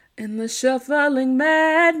In the shuffling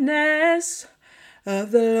madness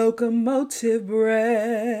of the locomotive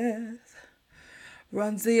breath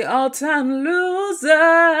runs the all-time loser,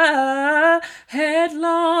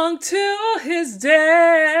 headlong to his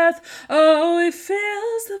death. Oh, he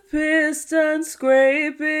feels the piston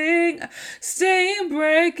scraping, steam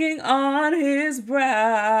breaking on his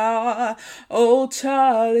brow. Old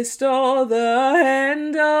Charlie stole the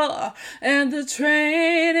handle, and the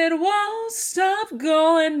train, it won't stop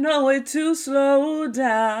going, no way to slow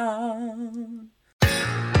down.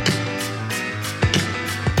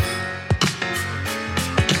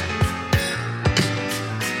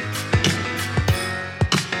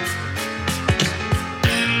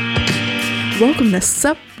 Welcome to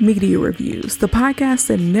Sup Media Reviews, the podcast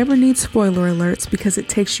that never needs spoiler alerts because it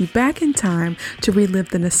takes you back in time to relive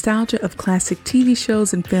the nostalgia of classic TV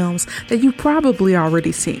shows and films that you've probably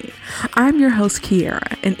already seen. I'm your host,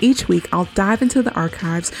 Kiara, and each week I'll dive into the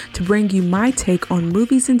archives to bring you my take on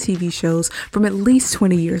movies and TV shows from at least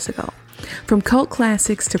 20 years ago. From cult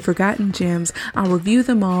classics to forgotten gems, I'll review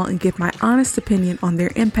them all and give my honest opinion on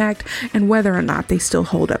their impact and whether or not they still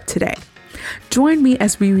hold up today. Join me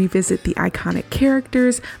as we revisit the iconic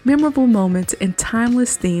characters, memorable moments, and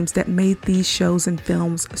timeless themes that made these shows and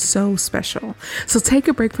films so special. So take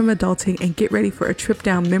a break from adulting and get ready for a trip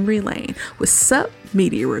down memory lane with Sup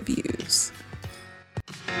Media Reviews.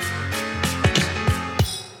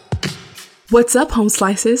 What's up, Home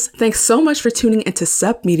Slices? Thanks so much for tuning into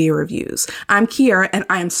Sup Media Reviews. I'm Kiara, and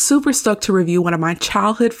I am super stoked to review one of my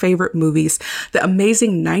childhood favorite movies, the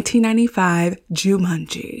amazing 1995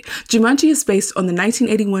 Jumanji. Jumanji is based on the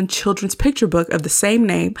 1981 children's picture book of the same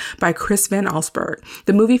name by Chris Van Allsburg.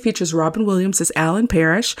 The movie features Robin Williams as Alan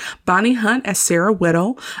Parrish, Bonnie Hunt as Sarah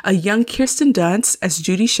Whittle, a young Kirsten Dunst as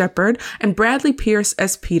Judy Shepard, and Bradley Pierce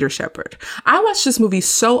as Peter Shepard. I watched this movie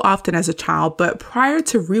so often as a child, but prior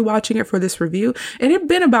to rewatching it for this review, it had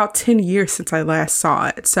been about 10 years since I last saw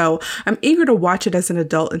it, so I'm eager to watch it as an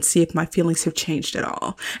adult and see if my feelings have changed at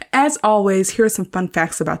all. As always, here are some fun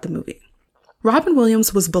facts about the movie. Robin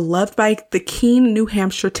Williams was beloved by the Keene, New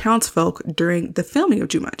Hampshire townsfolk during the filming of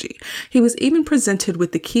Jumanji. He was even presented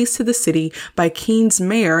with the keys to the city by Keene's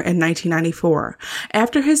mayor in 1994.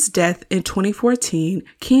 After his death in 2014,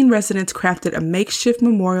 Keene residents crafted a makeshift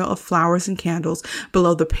memorial of flowers and candles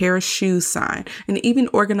below the Paris Shoes sign and even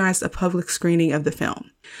organized a public screening of the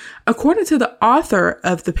film. According to the author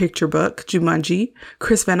of the picture book, Jumanji,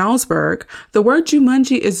 Chris Van Allsburg, the word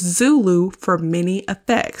Jumanji is Zulu for many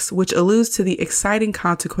effects, which alludes to the exciting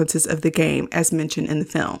consequences of the game as mentioned in the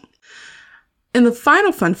film. In the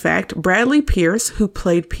final fun fact, Bradley Pierce, who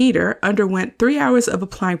played Peter, underwent 3 hours of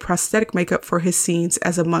applying prosthetic makeup for his scenes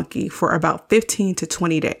as a monkey for about 15 to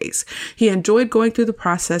 20 days. He enjoyed going through the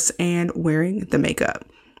process and wearing the makeup.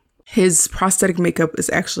 His prosthetic makeup is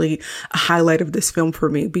actually a highlight of this film for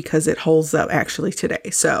me because it holds up actually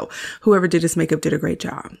today. So whoever did his makeup did a great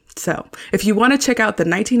job. So if you want to check out the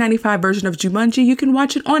 1995 version of Jumanji, you can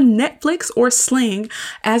watch it on Netflix or Sling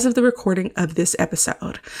as of the recording of this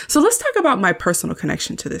episode. So let's talk about my personal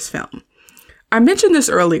connection to this film. I mentioned this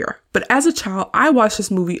earlier, but as a child, I watched this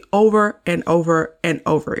movie over and over and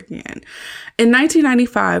over again. In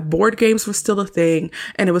 1995, board games were still a thing,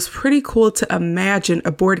 and it was pretty cool to imagine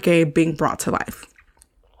a board game being brought to life.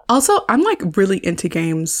 Also, I'm really into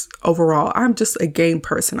games overall. I'm just a game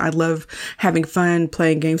person. I love having fun,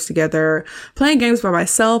 playing games together, playing games by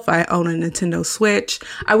myself. I own a Nintendo Switch.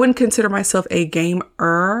 I wouldn't consider myself a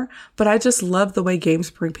gamer, but I just love the way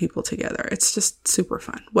games bring people together. It's just super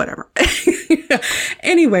fun, whatever.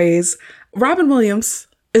 Anyways, Robin Williams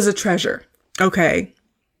is a treasure. Okay.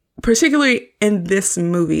 Particularly in this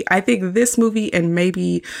movie. I think this movie and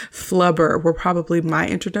maybe Flubber were probably my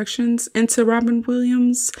introductions into Robin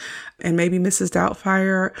Williams and maybe Mrs.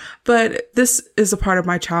 Doubtfire. But this is a part of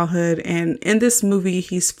my childhood. And in this movie,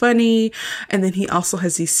 he's funny. And then he also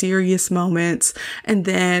has these serious moments. And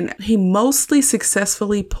then he mostly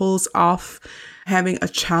successfully pulls off having a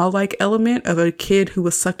childlike element of a kid who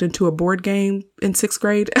was sucked into a board game in 6th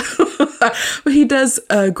grade. But he does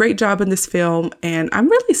a great job in this film, and I'm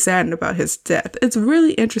really saddened about his death. It's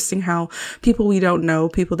really interesting how people we don't know,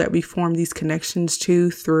 people that we form these connections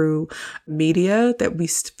to through media, that we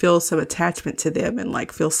feel some attachment to them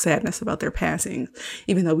and feel sadness about their passing,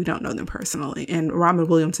 even though we don't know them personally. And Robin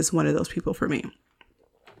Williams is one of those people for me.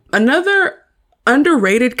 Another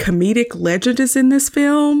underrated comedic legend is in this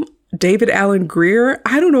film. David Alan Grier.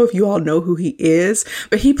 I don't know if you all know who he is,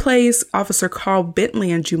 but he plays Officer Carl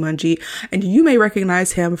Bentley in Jumanji, and you may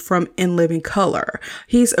recognize him from In Living Color.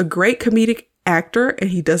 He's a great comedic actor,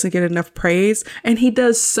 and he doesn't get enough praise, and he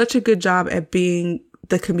does such a good job at being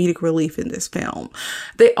the comedic relief in this film.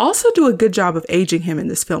 They also do a good job of aging him in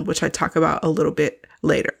this film, which I talk about a little bit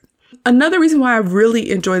later. Another reason why I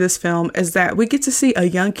really enjoy this film is that we get to see a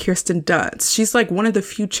young Kirsten Dunst. She's like one of the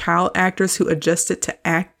few child actors who adjusted to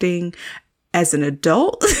acting as an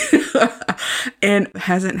adult and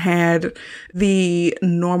hasn't had the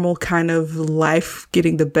normal kind of life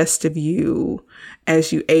getting the best of you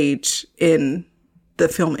as you age in the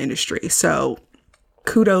film industry. So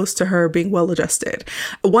kudos to her being well adjusted.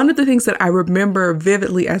 One of the things that I remember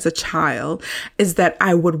vividly as a child is that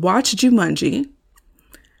I would watch Jumanji.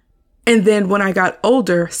 And then when I got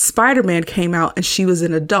older, Spider-Man came out and she was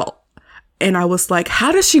an adult. And I was like,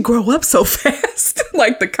 how does she grow up so fast?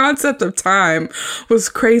 Like the concept of time was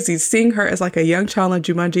crazy. Seeing her as like a young child in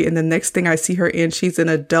Jumanji, and the next thing I see her in, she's an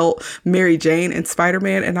adult Mary Jane in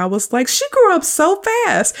Spider-Man. And I was like, she grew up so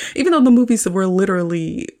fast, even though the movies were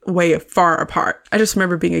literally way far apart. I just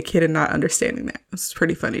remember being a kid and not understanding that. It's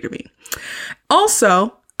pretty funny to me.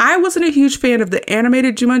 Also, I wasn't a huge fan of the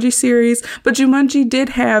animated Jumanji series, but Jumanji did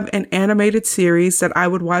have an animated series that I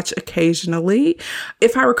would watch occasionally.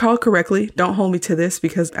 If I recall correctly, don't hold me to this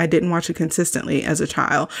because I didn't watch it consistently as a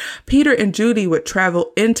child, Peter and Judy would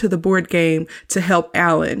travel into the board game to help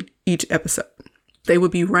Alan each episode. They would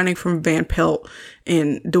be running from Van Pelt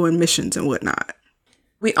and doing missions and whatnot.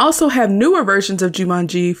 We also have newer versions of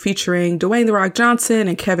Jumanji featuring Dwayne "The Rock" Johnson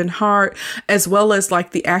and Kevin Hart, as well as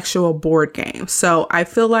like the actual board game. So I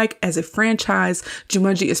feel like as a franchise,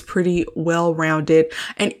 Jumanji is pretty well-rounded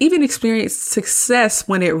and even experienced success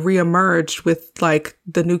when it reemerged with like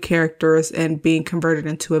the new characters and being converted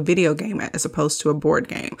into a video game as opposed to a board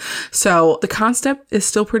game. So the concept is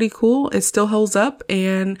still pretty cool. It still holds up,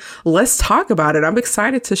 and let's talk about it. I'm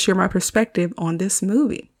excited to share my perspective on this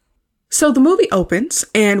movie. So the movie opens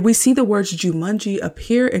and we see the words Jumanji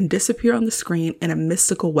appear and disappear on the screen in a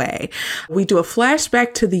mystical way. We do a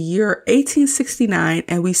flashback to the year 1869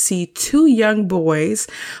 and we see two young boys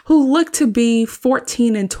who look to be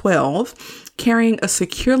 14 and 12 carrying a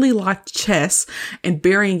securely locked chest and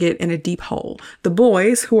burying it in a deep hole. The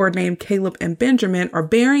boys, who are named Caleb and Benjamin, are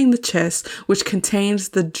burying the chest, which contains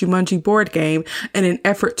the Jumanji board game, in an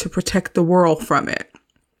effort to protect the world from it.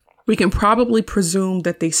 We can probably presume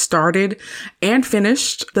that they started and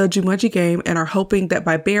finished the Jumanji game and are hoping that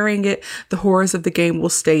by burying it, the horrors of the game will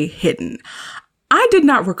stay hidden. I did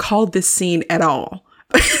not recall this scene at all.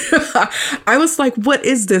 I was like, what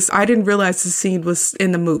is this? I didn't realize the scene was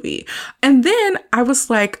in the movie. And then I was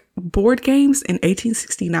like, board games in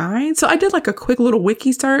 1869? So I did like a quick little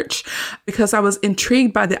wiki search because I was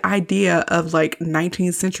intrigued by the idea of like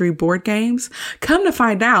 19th century board games. Come to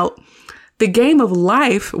find out, the game of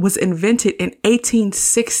Life was invented in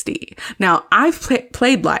 1860. Now, I've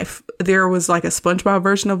played Life. There was like a SpongeBob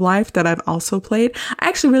version of Life that I've also played. I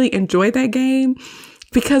actually really enjoyed that game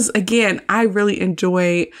because, again, I really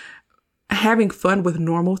enjoy having fun with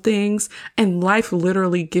normal things. And Life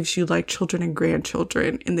literally gives you like children and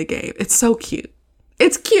grandchildren in the game. It's so cute.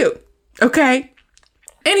 It's cute. Okay.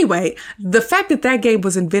 Anyway, the fact that that game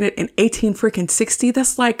was invented in 1860,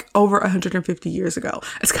 that's like over 150 years ago.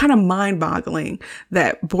 It's kind of mind-boggling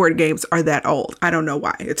that board games are that old. I don't know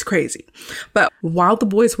why. It's crazy. But while the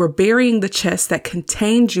boys were burying the chest that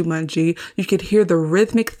contained Jumanji, you could hear the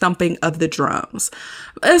rhythmic thumping of the drums.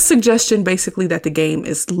 A suggestion basically that the game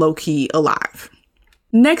is low-key alive.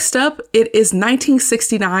 Next up, it is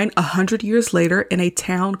 1969, 100 years later, in a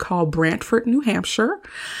town called Brantford, New Hampshire.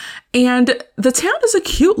 And the town is a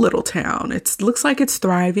cute little town. It looks like it's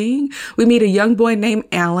thriving. We meet a young boy named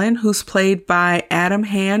Alan, who's played by Adam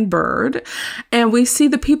Han Bird. And we see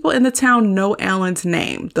the people in the town know Alan's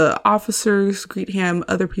name. The officers greet him.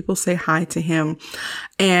 Other people say hi to him.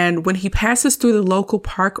 And when he passes through the local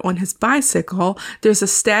park on his bicycle, there's a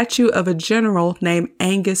statue of a general named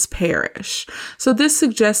Angus Parrish. So this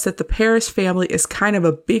suggests that the Parrish family is kind of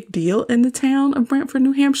a big deal in the town of Brantford,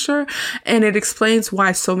 New Hampshire. And it explains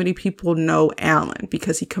why so many people know Alan,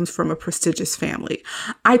 because he comes from a prestigious family.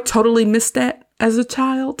 I totally missed that as a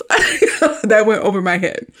child. That went over my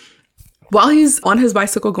head. While he's on his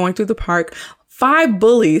bicycle going through the park, 5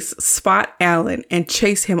 bullies spot Alan and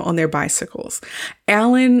chase him on their bicycles.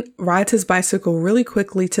 Alan rides his bicycle really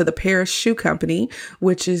quickly to the Parrish Shoe Company,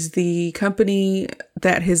 which is the company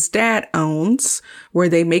that his dad owns, where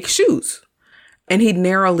they make shoes. And he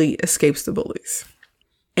narrowly escapes the bullies.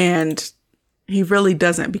 And he really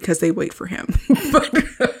doesn't, because they wait for him.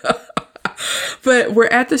 But we're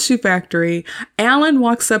at the shoe factory. Alan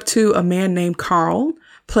walks up to a man named Carl,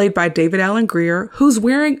 played by David Alan Grier, who's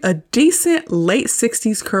wearing a decent late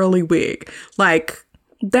 60s curly wig. Like,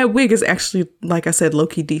 That wig is actually, like I said,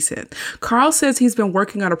 low-key decent. Carl says he's been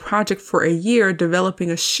working on a project for a year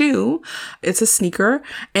developing a shoe. It's a sneaker,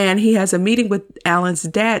 and he has a meeting with Alan's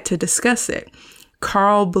dad to discuss it.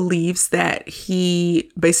 Carl believes that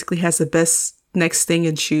he basically has the best next thing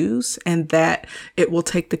in shoes and that it will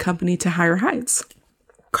take the company to higher heights.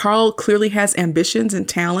 Carl clearly has ambitions and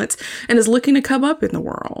talents and is looking to come up in the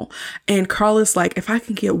world. And Carl is like, if I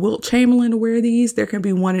can get Wilt Chamberlain to wear these, there can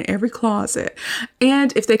be one in every closet.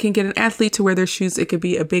 And if they can get an athlete to wear their shoes, it could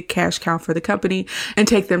be a big cash cow for the company and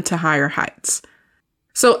take them to higher heights.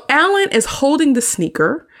 So Alan is holding the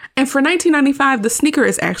sneaker. And for 1995, the sneaker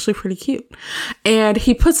is actually pretty cute. And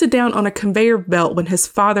he puts it down on a conveyor belt when his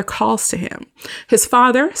father calls to him. His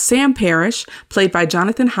father, Sam Parrish, played by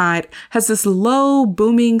Jonathan Hyde, has this low,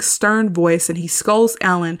 booming, stern voice, and he scolds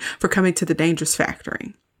Alan for coming to the dangerous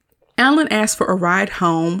factory. Alan asks for a ride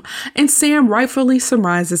home, and Sam rightfully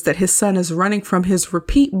surmises that his son is running from his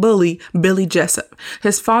repeat bully, Billy Jessup.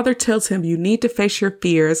 His father tells him you need to face your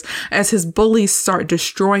fears as his bullies start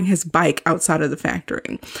destroying his bike outside of the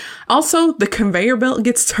factory. Also, the conveyor belt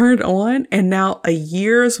gets turned on, and now a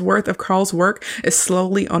year's worth of Carl's work is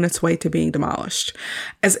slowly on its way to being demolished.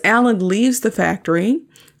 As Alan leaves the factory,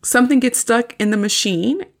 something gets stuck in the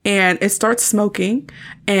machine, and it starts smoking,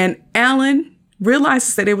 and Alan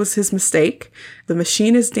realizes that it was his mistake. The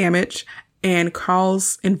machine is damaged and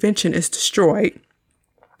Carl's invention is destroyed.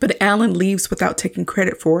 But Alan leaves without taking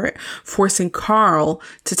credit for it, forcing Carl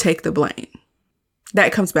to take the blame.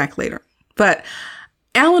 That comes back later. But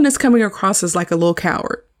Alan is coming across as like a little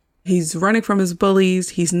coward. He's running from his bullies.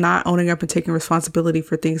 He's not owning up and taking responsibility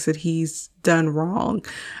for things that he's done wrong.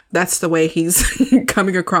 That's the way he's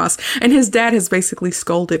coming across. And his dad has basically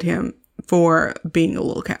scolded him for being a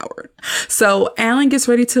little coward. So Alan gets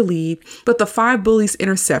ready to leave, but the 5 bullies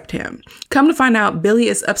intercept him. Come to find out, Billy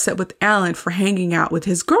is upset with Alan for hanging out with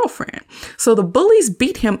his girlfriend. So the bullies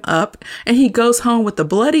beat him up and he goes home with a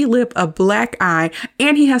bloody lip, a black eye,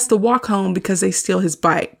 and he has to walk home because they steal his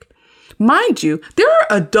bike. Mind you, there are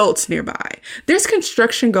adults nearby. There's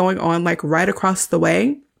construction going on like right across the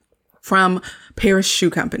way from Paris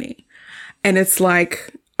Shoe Company. And it's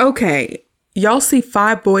like, okay, y'all see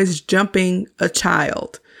 5 boys jumping a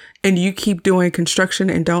child and you keep doing construction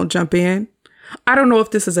and don't jump in. I don't know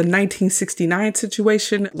if this is a 1969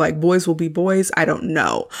 situation, like boys will be boys. I don't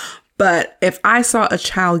know. But if I saw a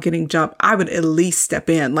child getting jumped, I would at least step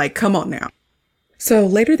in. Like, come on now. So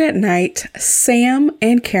later that night, Sam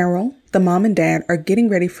and Carol, the mom and dad, are getting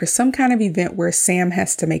ready for some kind of event where Sam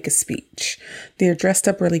has to make a speech. They're dressed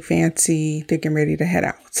up really fancy. They're getting ready to head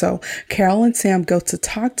out. So Carol and Sam go to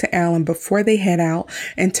talk to Alan before they head out.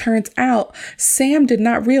 And turns out Sam did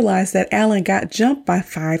not realize that Alan got jumped by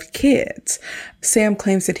 5 kids. Sam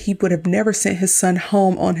claims that he would have never sent his son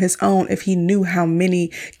home on his own if he knew how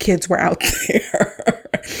many kids were out there.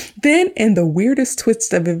 Then, in the weirdest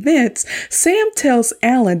twist of events, Sam tells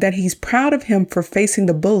Alan that he's proud of him for facing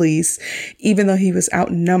the bullies, even though he was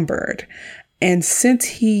outnumbered. And since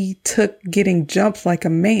he took getting jumped like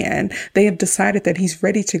a man, they have decided that he's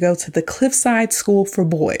ready to go to the Cliffside School for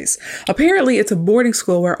Boys. Apparently, it's a boarding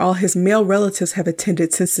school where all his male relatives have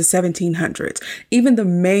attended since the 1700s. Even the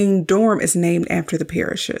main dorm is named after the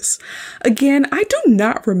Parrishes. Again, I do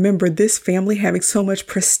not remember this family having so much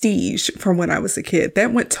prestige from when I was a kid.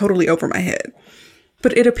 That went totally over my head.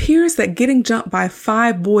 But it appears that getting jumped by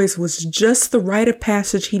 5 boys was just the rite of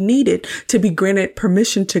passage he needed to be granted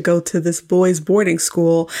permission to go to this boys' boarding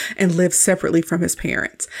school and live separately from his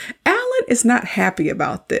parents. Alan is not happy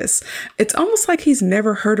about this. It's almost like he's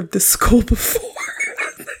never heard of this school before.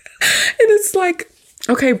 And it's like,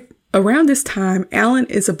 okay, around this time, Alan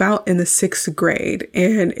is about in the 6th grade.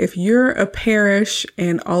 And if you're a Parrish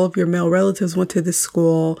and all of your male relatives went to this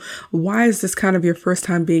school, why is this kind of your first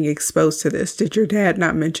time being exposed to this? Did your dad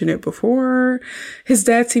not mention it before? His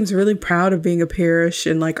dad seems really proud of being a Parrish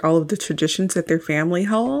and like all of the traditions that their family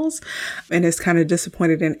holds, and is kind of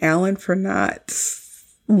disappointed in Alan for not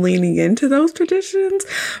leaning into those traditions.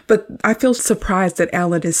 But I feel surprised that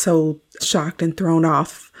Alan is so shocked and thrown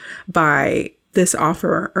off by this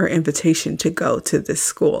offer or invitation to go to this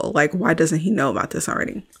school. Like, why doesn't he know about this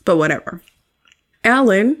already? But whatever.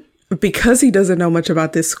 Alan, because he doesn't know much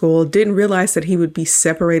about this school, didn't realize that he would be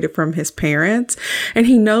separated from his parents. And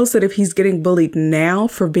he knows that if he's getting bullied now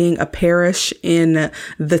for being a Parrish in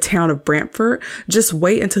the town of Brantford, just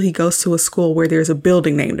wait until he goes to a school where there's a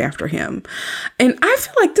building named after him. And I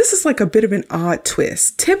feel like this is like a bit of an odd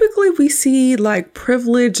twist. Typically, we see like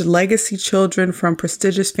privileged legacy children from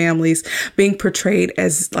prestigious families being portrayed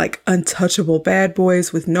as like untouchable bad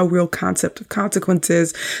boys with no real concept of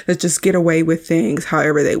consequences that just get away with things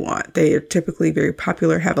however they want. want. They are typically very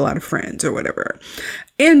popular, have a lot of friends or whatever.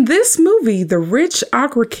 In this movie, the rich,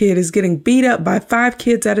 awkward kid is getting beat up by 5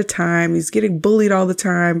 kids at a time. He's getting bullied all the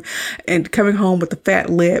time and coming home with a fat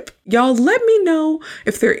lip. Y'all, let me know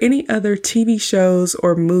if there are any other TV shows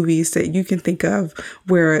or movies that you can think of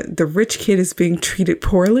where the rich kid is being treated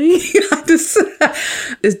poorly.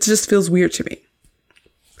 It just feels weird to me.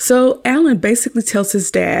 So Alan basically tells his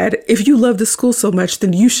dad, if you love the school so much,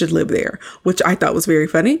 then you should live there, which I thought was very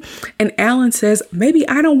funny. And Alan says, maybe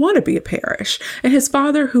I don't want to be a parish. And his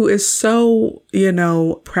father, who is so,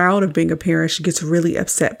 proud of being a parish, gets really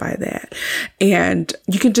upset by that. And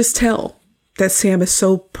you can just tell that Sam is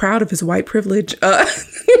so proud of his white privilege.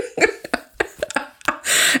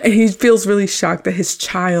 And he feels really shocked that his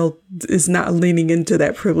child is not leaning into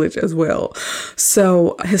that privilege as well.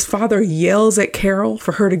 So his father yells at Carol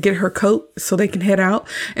for her to get her coat so they can head out.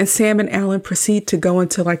 And Sam and Alan proceed to go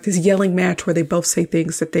into like this yelling match where they both say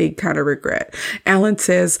things that they kind of regret. Alan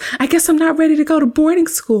says, I guess I'm not ready to go to boarding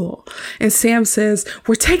school. And Sam says,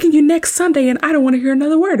 we're taking you next Sunday and I don't want to hear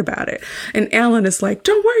another word about it. And Alan is like,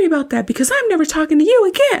 don't worry about that because I'm never talking to you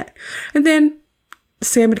again. And then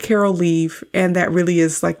Sam and Carol leave, and that really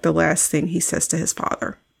is like the last thing he says to his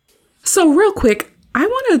father. So real quick, I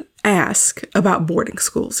want to ask about boarding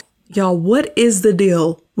schools. Y'all, what is the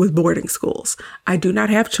deal with boarding schools? I do not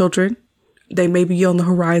have children. They may be on the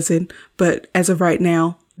horizon, but as of right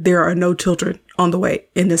now, there are no children on the way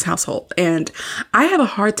in this household. And I have a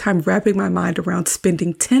hard time wrapping my mind around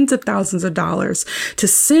spending tens of thousands of dollars to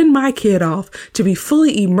send my kid off to be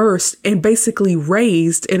fully immersed and basically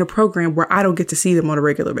raised in a program where I don't get to see them on a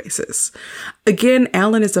regular basis. Again,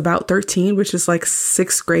 Alan is about 13, which is like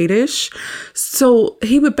 6th grade-ish. So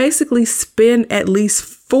he would basically spend at least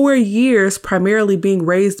 4 years primarily being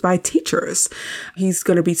raised by teachers. He's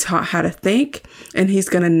going to be taught how to think, and he's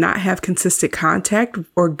going to not have consistent contact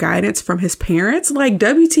or guidance from his parents. Like,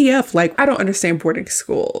 WTF? Like, I don't understand boarding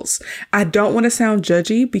schools. I don't want to sound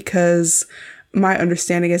judgy because my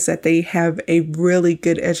understanding is that they have a really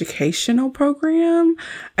good educational program.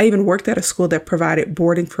 I even worked at a school that provided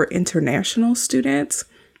boarding for international students,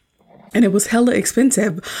 and it was hella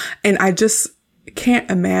expensive. And I just can't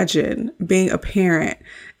imagine being a parent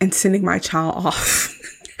and sending my child off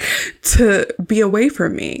to be away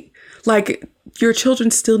from me. Like, your children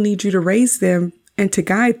still need you to raise them and to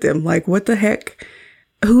guide them. Like, what the heck?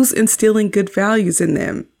 Who's instilling good values in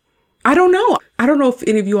them? I don't know. I don't know if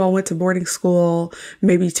any of you all went to boarding school.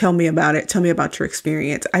 Maybe tell me about it. Tell me about your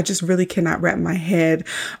experience. I just really cannot wrap my head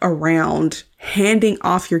around handing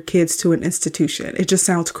off your kids to an institution. It just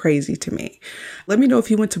sounds crazy to me. Let me know if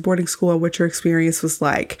you went to boarding school and what your experience was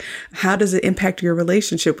like. How does it impact your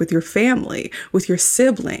relationship with your family, with your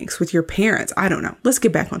siblings, with your parents? I don't know. Let's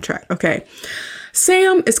get back on track. Okay.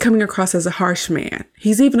 Sam is coming across as a harsh man.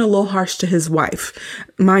 He's even a little harsh to his wife.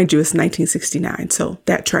 Mind you, it's 1969, so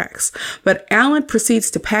that tracks. But Alan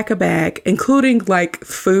proceeds to pack a bag, including like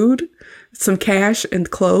food, some cash,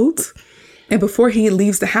 and clothes. And before he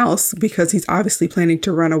leaves the house, because he's obviously planning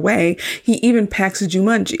to run away, he even packs a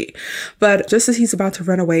Jumanji. But just as he's about to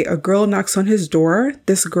run away, a girl knocks on his door.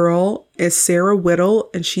 This girl is Sarah Whittle,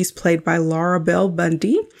 and she's played by Laura Bell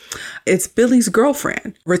Bundy. It's Billy's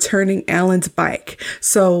girlfriend returning Alan's bike.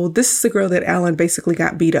 So this is the girl that Alan basically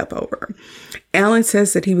got beat up over. Alan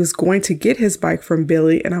says that he was going to get his bike from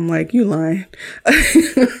Billy, and I'm like, you lying.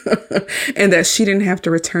 And that she didn't have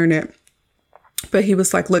to return it. But he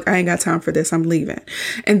was like, look, I ain't got time for this. I'm leaving.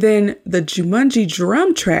 And then the Jumanji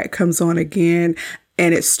drum track comes on again,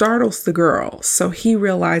 and it startles the girl. So he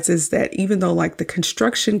realizes that even though like the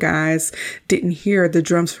construction guys didn't hear the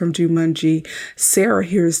drums from Jumanji, Sarah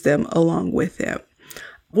hears them along with him.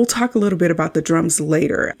 We'll talk a little bit about the drums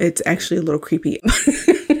later. It's actually a little creepy.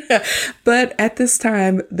 But at this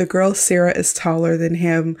time, the girl Sarah is taller than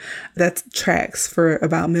him. That tracks for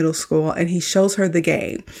about middle school. And he shows her the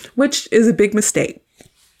game, which is a big mistake.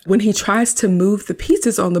 When he tries to move the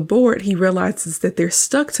pieces on the board, he realizes that they're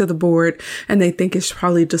stuck to the board and they think it's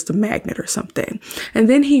probably just a magnet or something. And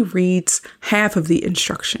then he reads half of the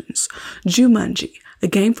instructions. Jumanji, a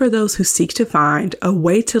game for those who seek to find a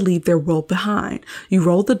way to leave their world behind. You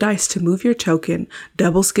roll the dice to move your token.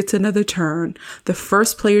 Doubles gets another turn. The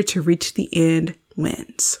first player to reach the end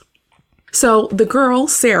wins. So the girl,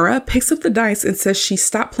 Sarah, picks up the dice and says she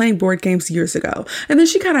stopped playing board games years ago. And then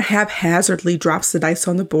she kind of haphazardly drops the dice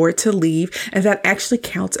on the board to leave. And that actually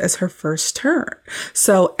counts as her first turn.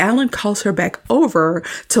 So Alan calls her back over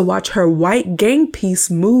to watch her white game piece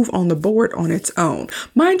move on the board on its own.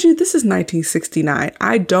 Mind you, this is 1969.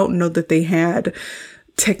 I don't know that they had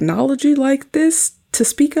technology like this to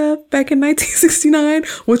speak of back in 1969,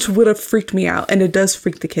 which would have freaked me out. And it does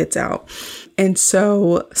freak the kids out. And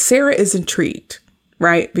so Sarah is intrigued,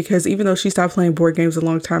 right? Because even though she stopped playing board games a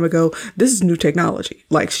long time ago, this is new technology.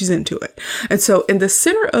 Like, she's into it. And so in the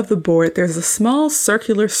center of the board, there's a small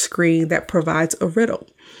circular screen that provides a riddle.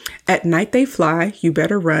 At night they fly, you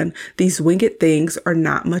better run. These winged things are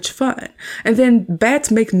not much fun. And then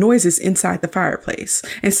bats make noises inside the fireplace.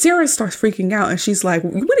 And Sarah starts freaking out and she's like,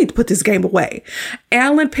 we need to put this game away.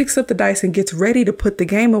 Alan picks up the dice and gets ready to put the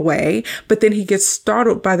game away. But then he gets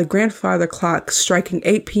startled by the grandfather clock striking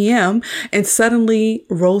 8 p.m. and suddenly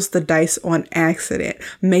rolls the dice on accident,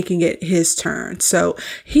 making it his turn. So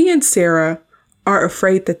he and Sarah are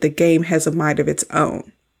afraid that the game has a mind of its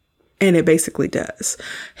own. And it basically does.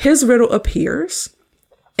 His riddle appears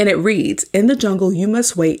and it reads, in the jungle, you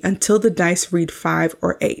must wait until the dice read 5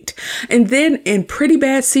 or 8. And then in pretty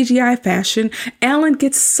bad CGI fashion, Alan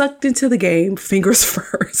gets sucked into the game, fingers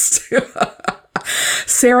first.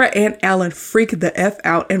 Sarah and Alan freak the F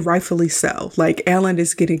out, and rightfully so. Like, Alan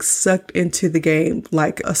is getting sucked into the game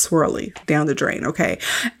like a swirly down the drain, okay?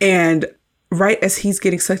 And right as he's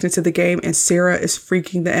getting sucked into the game and Sarah is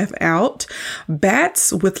freaking the F out,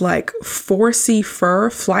 bats with like 4C fur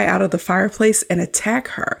fly out of the fireplace and attack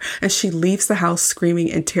her. And she leaves the house screaming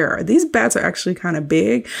in terror. These bats are actually kind of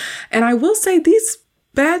big. And I will say these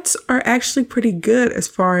bats are actually pretty good as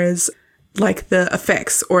far as like the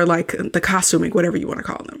effects or like the costuming, whatever you want to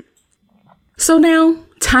call them. So now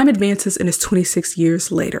time advances and it's 26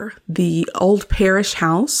 years later. The old parish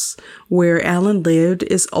house where Alan lived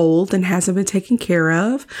is old and hasn't been taken care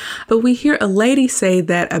of. But we hear a lady say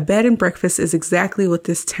that a bed and breakfast is exactly what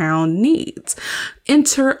this town needs.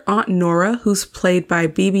 Enter Aunt Nora, who's played by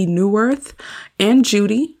Bebe Neuwirth, and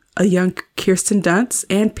Judy, a young Kirsten Dunst,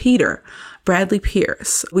 and Peter, Bradley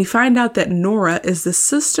Pierce. We find out that Nora is the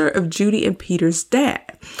sister of Judy and Peter's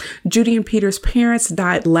dad. Judy and Peter's parents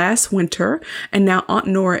died last winter, and now Aunt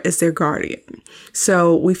Nora is their guardian.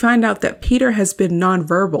 So we find out that Peter has been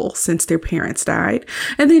nonverbal since their parents died.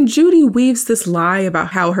 And then Judy weaves this lie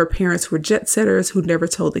about how her parents were jet setters who never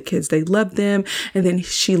told the kids they loved them. And then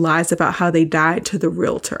she lies about how they died to the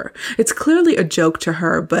realtor. It's clearly a joke to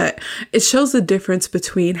her, but it shows the difference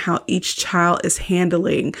between how each child is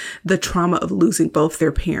handling the trauma of losing both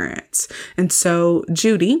their parents. And so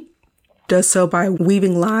Judy does so by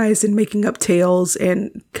weaving lies and making up tales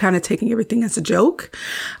and kind of taking everything as a joke,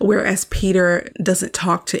 whereas Peter doesn't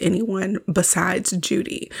talk to anyone besides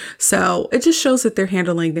Judy. So it just shows that they're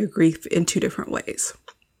handling their grief in two different ways.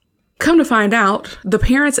 Come to find out, the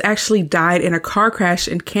parents actually died in a car crash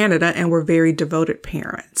in Canada and were very devoted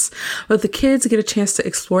parents. But the kids get a chance to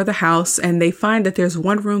explore the house and they find that there's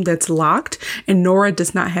one room that's locked and Nora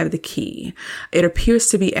does not have the key. It appears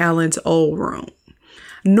to be Alan's old room.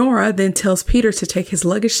 Nora then tells Peter to take his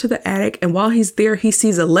luggage to the attic, and while he's there, he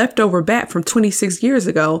sees a leftover bat from 26 years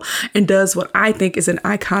ago and does what I think is an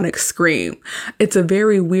iconic scream. It's a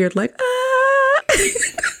very weird, like, ah!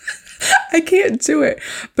 I can't do it,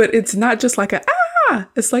 but it's not just like a, ah!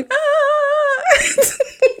 It's like, ah!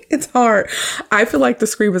 It's hard. I feel like the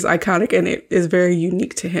scream is iconic and it is very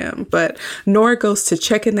unique to him. But Nora goes to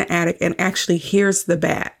check in the attic and actually hears the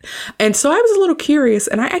bat. And so I was a little curious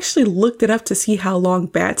and I actually looked it up to see how long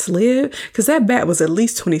bats live because that bat was at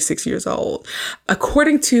least 26 years old.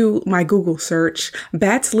 According to my Google search,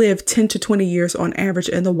 bats live 10 to 20 years on average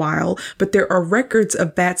in the wild, but there are records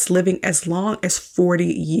of bats living as long as 40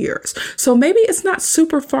 years. So maybe it's not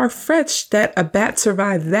super far-fetched that a bat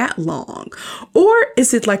survived that long. Or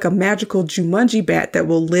is it like a magical Jumanji bat that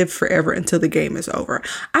will live forever until the game is over?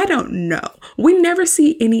 I don't know. We never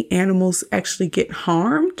see any animals actually get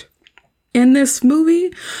harmed in this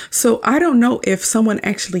movie. So I don't know if someone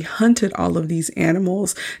actually hunted all of these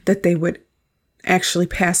animals that they would actually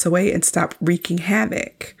pass away and stop wreaking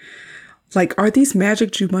havoc. Like, are these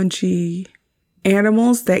magic Jumanji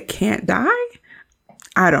animals that can't die?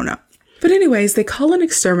 I don't know. But anyways, they call an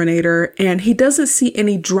exterminator and he doesn't see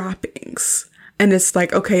any droppings. And it's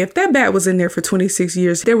like, okay, if that bat was in there for 26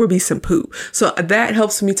 years, there would be some poop. So that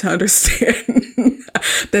helps me to understand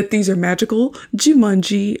that these are magical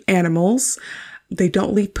Jumanji animals. They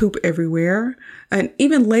don't leave poop everywhere. And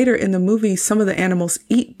even later in the movie, some of the animals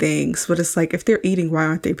eat things, but it's like, if they're eating, why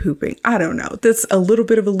aren't they pooping? I don't know. That's a little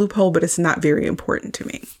bit of a loophole, but it's not very important to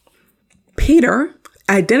me. Peter,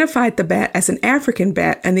 identified the bat as an African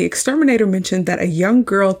bat, and the exterminator mentioned that a young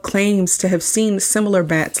girl claims to have seen similar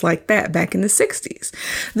bats like that back in the 60s.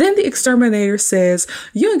 Then the exterminator says,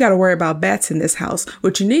 you ain't got to worry about bats in this house.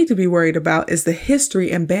 What you need to be worried about is the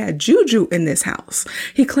history and bad juju in this house.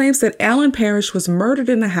 He claims that Alan Parrish was murdered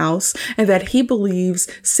in the house and that he believes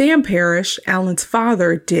Sam Parrish, Alan's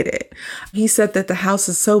father, did it. He said that the house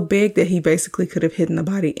is so big that he basically could have hidden the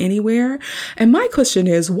body anywhere. And my question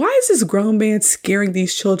is, why is this grown man scaring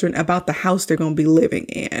these children about the house they're going to be living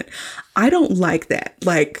in? I don't like that.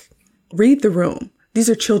 Like, read the room. These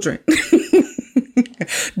are children.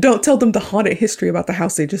 Don't tell them the haunted history about the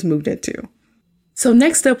house they just moved into. So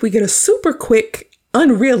next up, we get a super quick,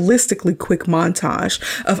 unrealistically quick montage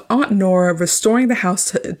of Aunt Nora restoring the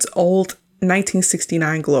house to its old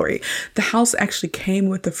 1969 glory. The house actually came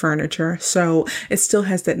with the furniture, so it still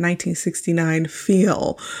has that 1969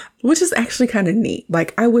 feel, which is actually kind of neat.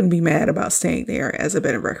 Like, I wouldn't be mad about staying there as a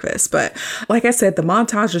bed and breakfast. But like I said, the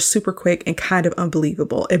montage is super quick and kind of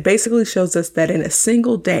unbelievable. It basically shows us that in a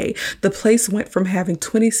single day, the place went from having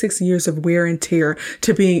 26 years of wear and tear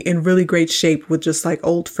to being in really great shape with just like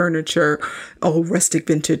old furniture, old rustic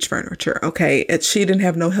vintage furniture. Okay. She didn't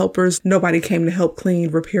have no helpers. Nobody came to help clean,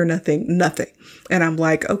 repair, nothing. And I'm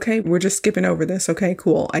like, okay, we're just skipping over this. Okay,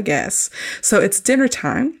 cool, I guess. So it's dinner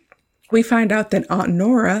time. We find out that Aunt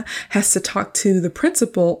Nora has to talk to the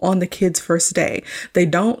principal on the kids' first day. They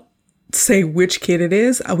don't say which kid it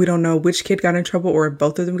is. We don't know which kid got in trouble or if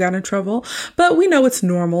both of them got in trouble, but we know it's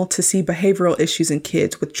normal to see behavioral issues in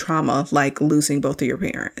kids with trauma, like losing both of your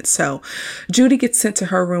parents. So Judy gets sent to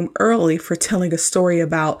her room early for telling a story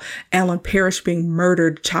about Alan Parrish being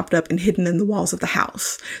murdered, chopped up, and hidden in the walls of the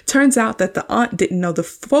house. Turns out that the aunt didn't know the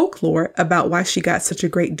folklore about why she got such a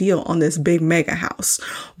great deal on this big mega house,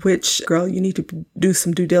 which, girl, you need to do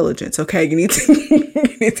some due diligence, okay? You need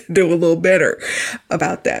to do a little better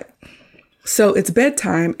about that. So it's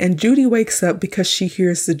bedtime and Judy wakes up because she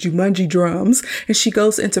hears the Jumanji drums and she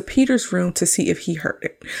goes into Peter's room to see if he heard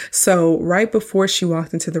it. So right before she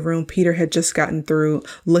walked into the room, Peter had just gotten through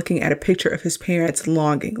looking at a picture of his parents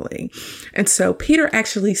longingly. And so Peter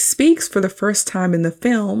actually speaks for the first time in the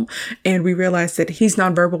film, and we realize that he's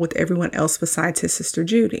nonverbal with everyone else besides his sister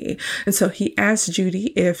Judy. And so he asks Judy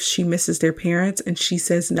if she misses their parents, and she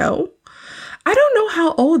says no. I don't know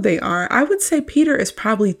how old they are. I would say Peter is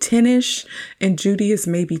probably 10-ish and Judy is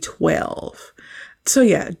maybe 12. So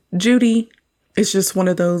yeah, Judy is just one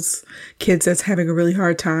of those kids that's having a really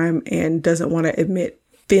hard time and doesn't want to admit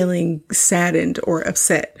feeling saddened or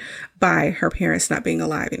upset by her parents not being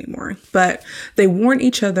alive anymore. But they warn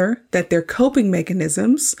each other that their coping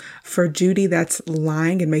mechanisms, for Judy, that's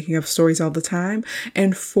lying and making up stories all the time,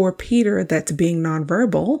 and for Peter, that's being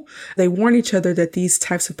nonverbal, they warn each other that these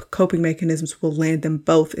types of coping mechanisms will land them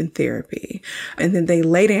both in therapy. And then they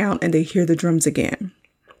lay down and they hear the drums again.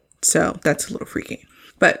 So that's a little freaky.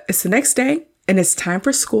 But it's the next day. And it's time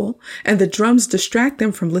for school, and the drums distract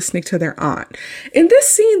them from listening to their aunt. In this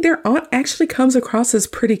scene, their aunt actually comes across as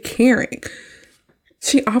pretty caring.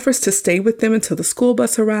 She offers to stay with them until the school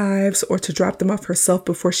bus arrives or to drop them off herself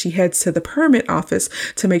before she heads to the permit office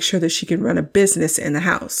to make sure that she can run a business in the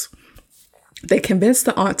house. They convince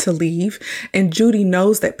the aunt to leave, and Judy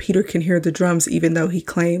knows that Peter can hear the drums even though he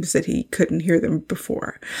claims that he couldn't hear them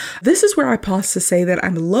before. This is where I pause to say that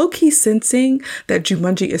I'm low-key sensing that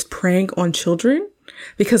Jumanji is preying on children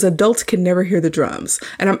because adults can never hear the drums.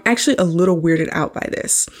 And I'm actually a little weirded out by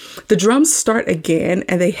this. The drums start again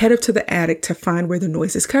and they head up to the attic to find where the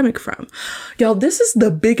noise is coming from. Y'all, this is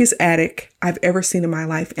the biggest attic I've ever seen in my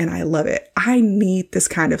life and I love it. I need this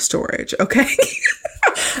kind of storage, okay?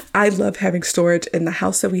 I love having storage, and the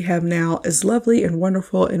house that we have now is lovely and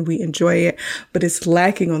wonderful and we enjoy it, but it's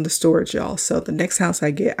lacking on the storage, y'all. So the next house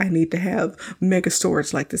I get, I need to have mega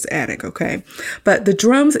storage like this attic, okay? But the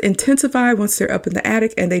drums intensify once they're up in the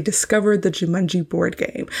attic and they discover the Jumanji board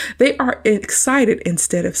game. They are excited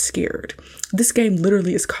instead of scared. This game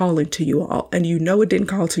literally is calling to you all, and you know it didn't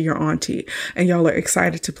call to your auntie, and y'all are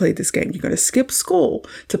excited to play this game. You're going to skip school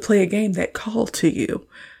to play a game that called to you.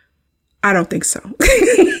 I don't think so.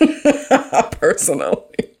 Personally.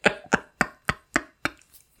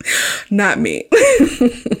 Not me.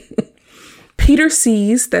 Peter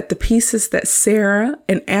sees that the pieces that Sarah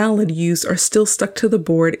and Alan used are still stuck to the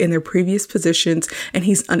board in their previous positions, and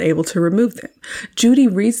he's unable to remove them. Judy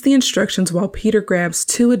reads the instructions while Peter grabs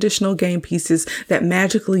 2 additional game pieces that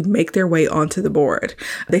magically make their way onto the board.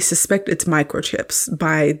 They suspect it's microchips.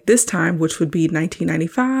 By this time, which would be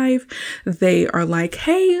 1995, they are like,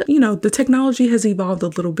 hey, the technology has evolved a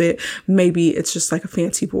little bit. Maybe it's just like a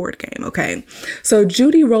fancy board game, okay? So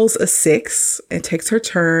Judy rolls a 6 and takes her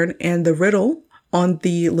turn, and the riddle on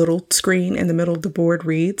the little screen in the middle of the board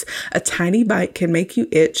reads, "A tiny bite can make you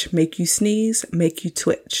itch, make you sneeze, make you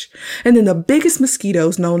twitch." And then the biggest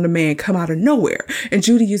mosquitoes known to man come out of nowhere, and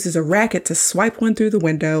Judy uses a racket to swipe one through the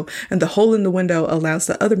window, and the hole in the window allows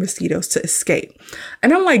the other mosquitoes to escape.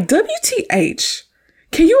 And I'm like, WTH?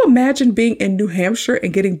 Can you imagine being in New Hampshire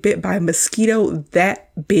and getting bit by a mosquito that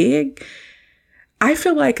big? I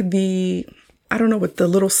feel like the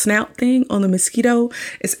little snout thing on the mosquito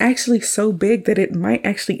is actually so big that it might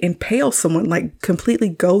actually impale someone, like completely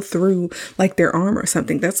go through like their arm or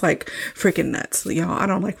something. That's like freaking nuts. Y'all, I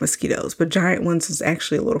don't like mosquitoes, but giant ones is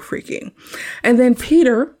actually a little freaky. And then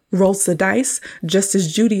Peter rolls the dice just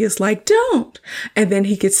as Judy is like, "Don't." And then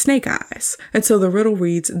he gets snake eyes. And so the riddle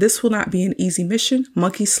reads, "This will not be an easy mission.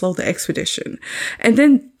 Monkeys slow the expedition." And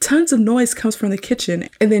then tons of noise comes from the kitchen.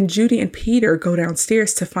 And then Judy and Peter go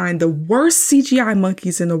downstairs to find the worst CGI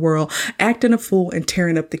monkeys in the world acting a fool and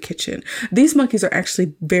tearing up the kitchen. These monkeys are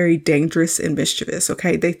actually very dangerous and mischievous,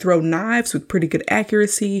 okay? They throw knives with pretty good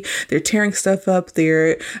accuracy. They're tearing stuff up.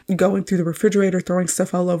 They're going through the refrigerator, throwing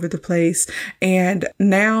stuff all over the place. And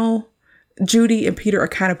now Judy and Peter are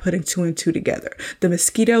kind of putting two and two together. The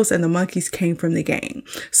mosquitoes and the monkeys came from the game.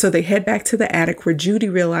 So they head back to the attic where Judy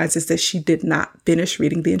realizes that she did not finish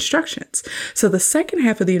reading the instructions. So the second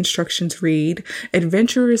half of the instructions read,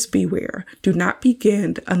 "Adventurers beware. Do not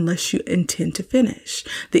begin unless you intend to finish.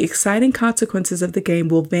 The exciting consequences of the game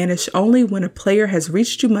will vanish only when a player has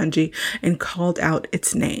reached Jumanji and called out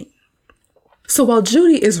its name." So while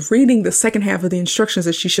Judy is reading the second half of the instructions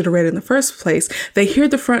that she should have read in the first place, they hear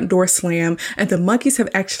the front door slam and the monkeys have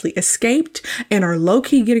actually escaped and are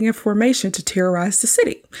low-key getting in formation to terrorize the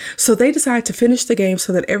city. So they decide to finish the game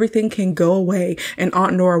so that everything can go away and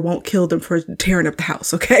Aunt Nora won't kill them for tearing up the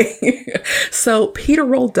house, okay? So Peter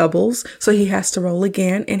rolled doubles, so he has to roll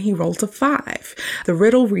again, and he rolls a 5. The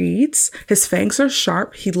riddle reads, "His fangs are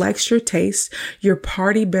sharp, he likes your taste, your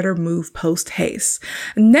party better move post haste."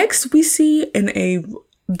 Next, we see in a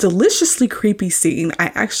deliciously creepy scene.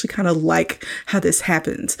 I actually kind of like how this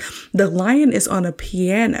happens. The lion is on a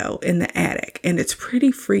piano in the attic and it's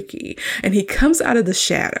pretty freaky, and he comes out of the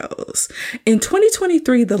shadows. In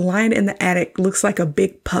 2023, the lion in the attic looks like a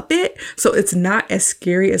big puppet, so it's not as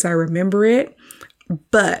scary as I remember it,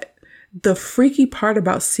 but the freaky part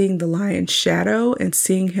about seeing the lion's shadow and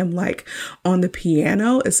seeing him like on the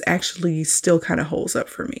piano is actually still kind of holds up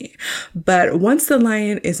for me. But once the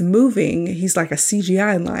lion is moving, he's like a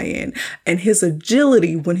CGI lion, and his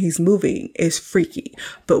agility when he's moving is freaky.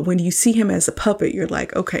 But when you see him as a puppet, you're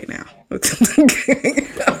like, okay, now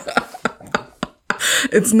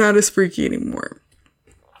it's not as freaky anymore.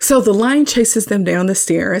 So the lion chases them down the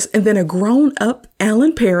stairs, and then a grown-up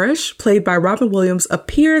Alan Parrish, played by Robin Williams,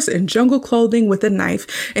 appears in jungle clothing with a knife,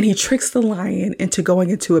 and he tricks the lion into going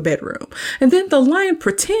into a bedroom. And then the lion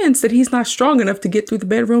pretends that he's not strong enough to get through the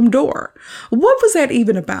bedroom door. What was that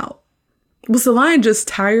even about? Was the lion just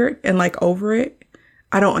tired and like over it?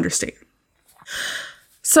 I don't understand.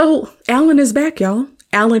 So Alan is back, y'all.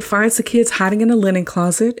 Alan finds the kids hiding in a linen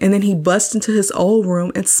closet, and then he busts into his old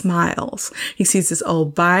room and smiles. He sees his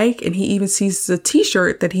old bike, and he even sees the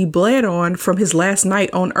t-shirt that he bled on from his last night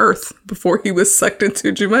on Earth before he was sucked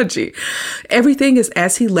into Jumanji. Everything is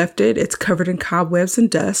as he left it. It's covered in cobwebs and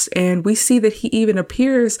dust, and we see that he even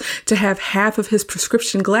appears to have half of his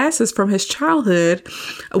prescription glasses from his childhood,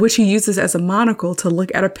 which he uses as a monocle to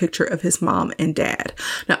look at a picture of his mom and dad.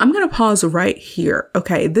 Now, I'm going to pause right here.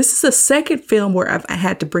 Okay, this is the second film where I've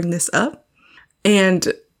had to bring this up,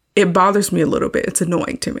 and it bothers me a little bit. It's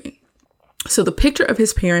annoying to me. So the picture of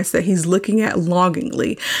his parents that he's looking at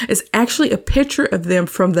longingly is actually a picture of them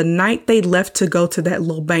from the night they left to go to that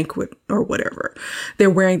little banquet or whatever. They're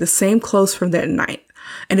wearing the same clothes from that night.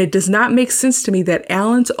 And it does not make sense to me that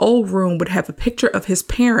Alan's old room would have a picture of his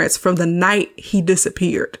parents from the night he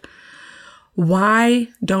disappeared. Why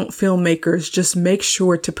don't filmmakers just make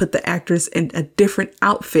sure to put the actors in a different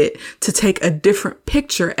outfit to take a different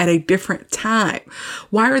picture at a different time?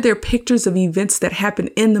 Why are there pictures of events that happen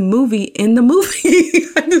in the movie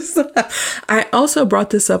I also brought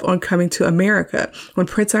this up on Coming to America. When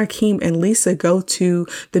Prince Akeem and Lisa go to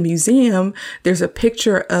the museum, there's a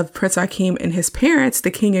picture of Prince Akeem and his parents,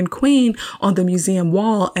 the king and queen, on the museum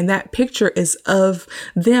wall. And that picture is of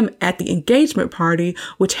them at the engagement party,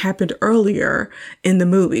 which happened earlier in the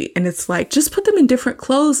movie. And it's like, just put them in different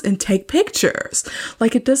clothes and take pictures.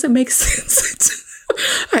 Like, it doesn't make sense.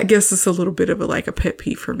 I guess it's a little bit of a pet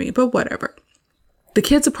peeve for me, but whatever. The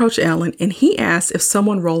kids approach Alan and he asks if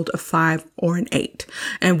someone rolled a 5 or an 8.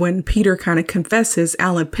 And when Peter kind of confesses,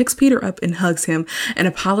 Alan picks Peter up and hugs him and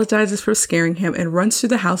apologizes for scaring him and runs through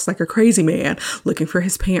the house like a crazy man looking for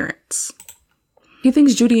his parents. He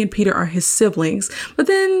thinks Judy and Peter are his siblings, but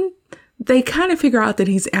then they kind of figure out that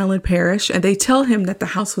he's Alan Parrish, and they tell him that the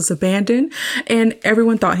house was abandoned and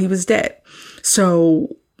everyone thought he was dead.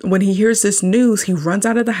 So when he hears this news, he runs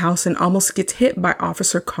out of the house and almost gets hit by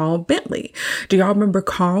Officer Carl Bentley. Do y'all remember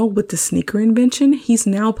Carl with the sneaker invention? He's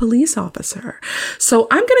now a police officer. So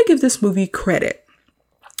I'm going to give this movie credit.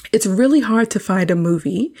 It's really hard to find a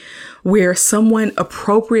movie where someone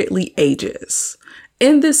appropriately ages.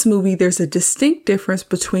 In this movie, there's a distinct difference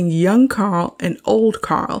between young Carl and old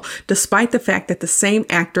Carl, despite the fact that the same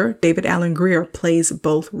actor, David Alan Grier, plays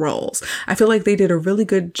both roles. I feel like they did a really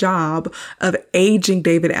good job of aging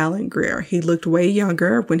David Alan Grier. He looked way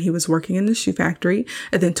younger when he was working in the shoe factory,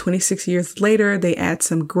 and then 26 years later, they add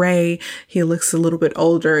some gray. He looks a little bit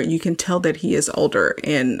older. You can tell that he is older,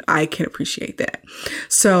 and I can appreciate that.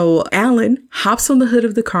 So Alan hops on the hood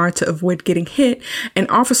of the car to avoid getting hit, and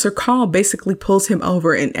Officer Carl basically pulls him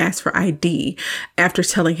over and asks for ID after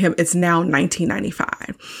telling him it's now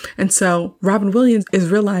 1995. And so Robin Williams is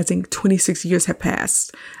realizing 26 years have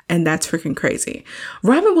passed, and that's freaking crazy.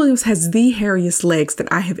 Robin Williams has the hairiest legs that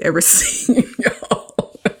I have ever seen.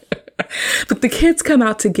 But the kids come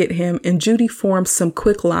out to get him, and Judy forms some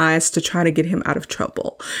quick lies to try to get him out of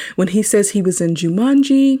trouble. When he says he was in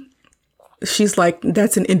Jumanji, she's like,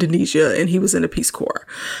 that's in Indonesia and he was in a Peace Corps.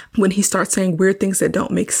 When he starts saying weird things that don't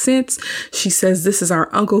make sense, she says this is our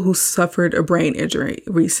uncle who suffered a brain injury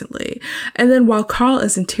recently. And then while Carl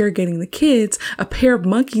is interrogating the kids, a pair of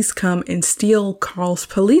monkeys come and steal Carl's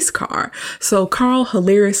police car. So Carl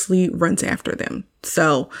hilariously runs after them.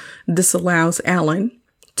 So this allows Alan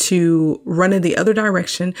to run in the other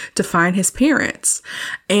direction to find his parents.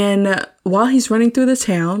 And while he's running through the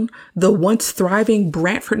town, the once thriving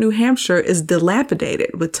Brantford, New Hampshire is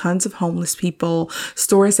dilapidated with tons of homeless people,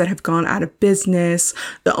 stores that have gone out of business.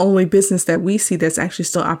 The only business that we see that's actually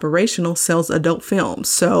still operational sells adult films.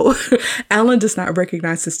 So Alan does not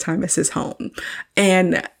recognize this time as his home.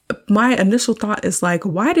 And my initial thought is like,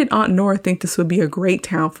 why did Aunt Nora think this would be a great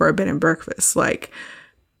town for a bed and breakfast? Like,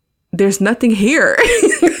 there's nothing here.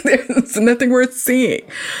 There's nothing worth seeing.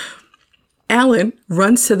 Alan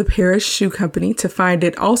runs to the Parrish Shoe Company to find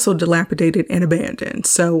it also dilapidated and abandoned.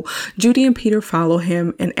 So Judy and Peter follow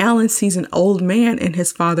him, and Alan sees an old man in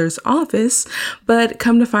his father's office, but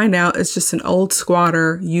come to find out it's just an old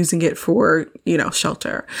squatter using it for,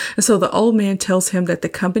 shelter. And so the old man tells him that the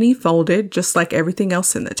company folded just like everything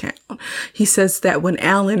else in the town. He says that when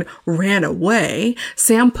Alan ran away,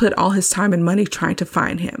 Sam put all his time and money trying to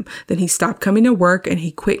find him. Then he stopped coming to work and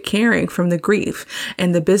he quit caring from the grief,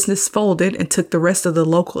 and the business folded and took the rest of the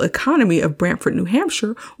local economy of Brantford, New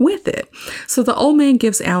Hampshire with it. So the old man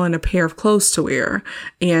gives Alan a pair of clothes to wear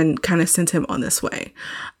and kind of sends him on this way.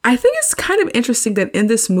 I think it's kind of interesting that in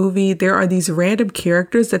this movie, there are these random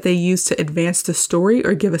characters that they use to advance the story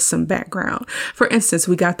or give us some background. For instance,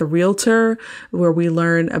 we got the realtor, where we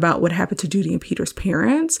learn about what happened to Judy and Peter's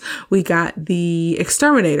parents. We got the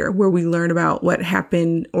exterminator, where we learn about what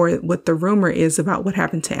happened, or what the rumor is about what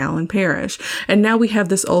happened to Alan Parrish. And now we have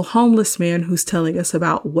this old homeless man who's telling us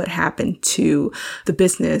about what happened to the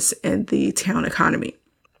business and the town economy.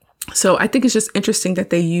 So I think it's just interesting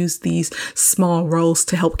that they use these small roles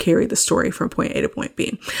to help carry the story from point A to point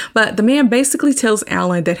B. But the man basically tells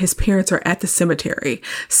Alan that his parents are at the cemetery.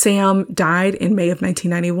 Sam died in May of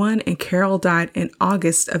 1991 and Carol died in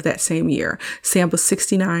August of that same year. Sam was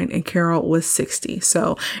 69 and Carol was 60.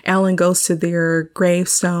 So Alan goes to their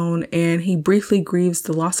gravestone and he briefly grieves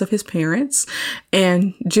the loss of his parents.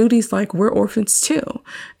 And Judy's like, we're orphans too.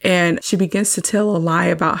 And she begins to tell a lie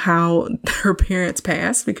about how her parents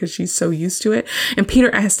passed because she's so used to it. And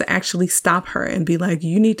Peter has to actually stop her and be like,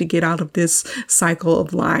 you need to get out of this cycle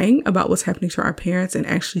of lying about what's happening to our parents and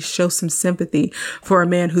actually show some sympathy for a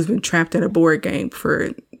man who's been trapped in a board game for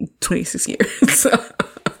 26 years.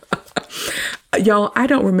 Y'all, I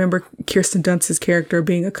don't remember Kirsten Dunst's character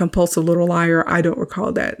being a compulsive little liar. I don't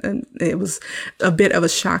recall that. And it was a bit of a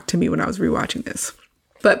shock to me when I was rewatching this.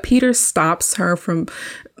 But Peter stops her from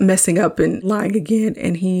messing up and lying again,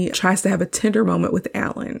 and he tries to have a tender moment with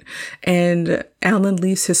Alan. And Alan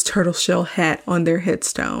leaves his turtle shell hat on their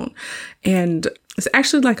headstone. And it's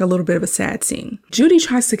actually like a little bit of a sad scene. Judy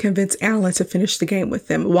tries to convince Alan to finish the game with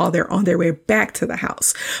them while they're on their way back to the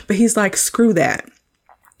house. But he's like, screw that.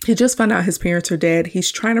 He just found out his parents are dead.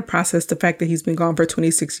 He's trying to process the fact that he's been gone for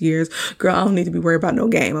 26 years. Girl, I don't need to be worried about no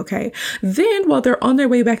game, okay? Then while they're on their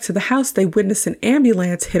way back to the house, they witness an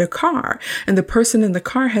ambulance hit a car. And the person in the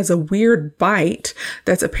car has a weird bite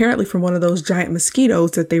that's apparently from one of those giant mosquitoes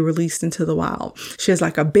that they released into the wild. She has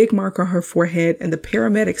like a big mark on her forehead, and the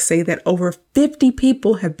paramedics say that over 50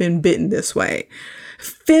 people have been bitten this way.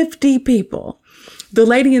 50 people. The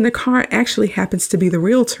lady in the car actually happens to be the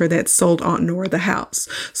realtor that sold Aunt Nora the house.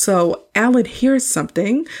 So Alan hears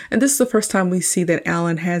something, and this is the first time we see that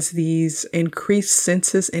Alan has these increased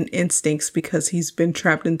senses and instincts because he's been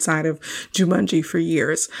trapped inside of Jumanji for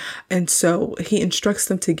years. And so he instructs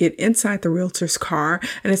them to get inside the realtor's car,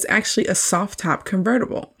 and it's actually a soft top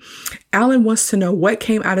convertible. Alan wants to know what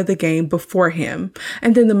came out of the game before him,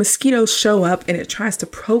 and then the mosquitoes show up and it tries to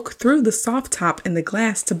poke through the soft top and the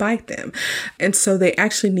glass to bite them. And so they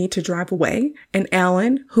actually need to drive away. And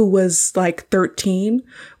Alan, who was like 13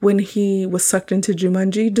 when he was sucked into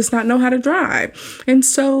Jumanji, does not know how to drive. And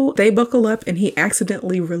so they buckle up and he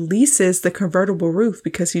accidentally releases the convertible roof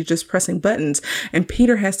because he's just pressing buttons. And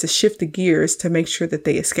Peter has to shift the gears to make sure that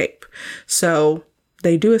they escape. So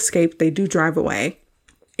they do escape. They do drive away.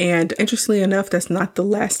 And interestingly enough, that's not the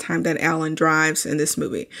last time that Alan drives in this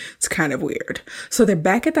movie. It's kind of weird. So they're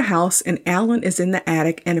back at the house and Alan is in the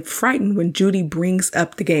attic and frightened when Judy brings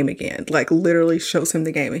up the game again, like literally shows him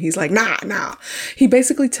the game. And he's like, nah. He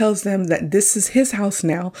basically tells them that this is his house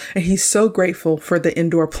now. And he's so grateful for the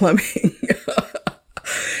indoor plumbing.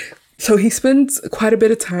 So he spends quite a bit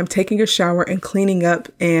of time taking a shower and cleaning up,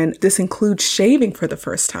 and this includes shaving for the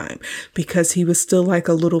first time because he was still like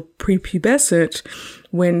a little prepubescent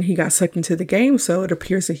when he got sucked into the game. So it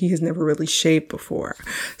appears that he has never really shaved before.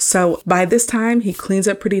 So by this time, he cleans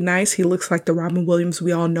up pretty nice. He looks like the Robin Williams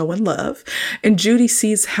we all know and love. And Judy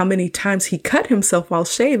sees how many times he cut himself while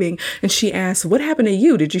shaving. And she asks, what happened to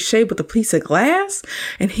you? Did you shave with a piece of glass?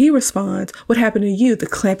 And he responds, what happened to you? The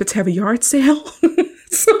Clampetts have a yard sale?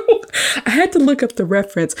 So I had to look up the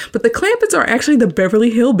reference, but the Clampetts are actually the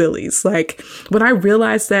Beverly Hillbillies. Like when I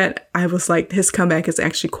realized that, I was like, his comeback is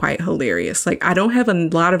actually quite hilarious. Like I don't have a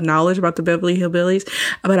lot of knowledge about the Beverly Hillbillies,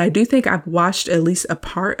 but I do think I've watched at least a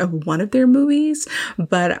part of one of their movies,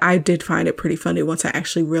 but I did find it pretty funny once I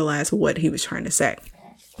actually realized what he was trying to say.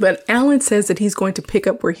 But Alan says that he's going to pick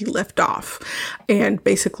up where he left off and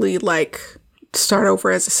basically like start over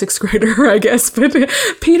as a sixth grader, I guess. But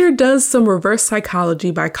Peter does some reverse psychology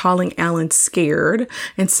by calling Alan scared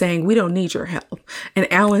and saying, we don't need your help. And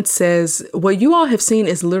Alan says, what you all have seen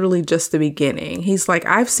is literally just the beginning. He's like,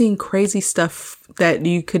 I've seen crazy stuff that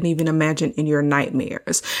you couldn't even imagine in your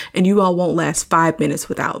nightmares. And you all won't last 5 minutes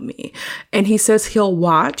without me. And he says he'll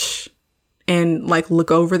watch and like look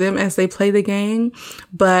over them as they play the game,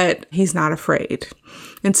 but he's not afraid.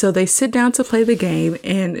 And so they sit down to play the game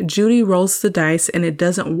and Judy rolls the dice and it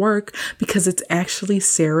doesn't work because it's actually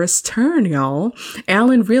Sarah's turn, y'all.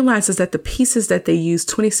 Alan realizes that the pieces that they used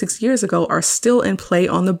 26 years ago are still in play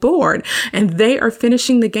on the board and they are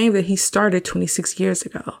finishing the game that he started 26 years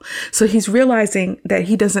ago. So he's realizing that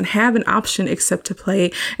he doesn't have an option except to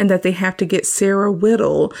play and that they have to get Sarah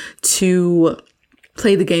Whittle to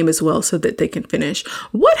play the game as well so that they can finish.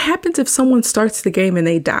 What happens if someone starts the game and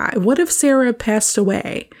they die? What if Sarah passed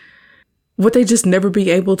away? Would they just never be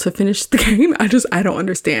able to finish the game? I don't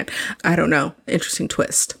understand. I don't know. Interesting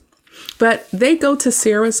twist. But they go to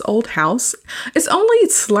Sarah's old house. It's only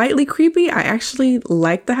slightly creepy. I actually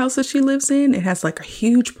like the house that she lives in. It has like a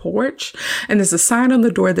huge porch and there's a sign on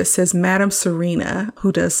the door that says Madam Serena,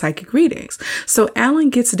 who does psychic readings. So Alan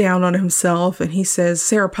gets down on himself and he says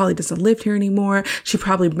Sarah probably doesn't live here anymore. She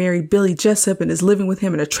probably married Billy Jessup and is living with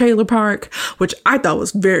him in a trailer park, which I thought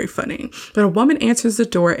was very funny. But a woman answers the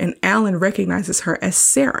door and Alan recognizes her as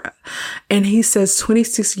Sarah. And he says,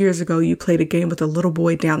 26 years ago, you played a game with a little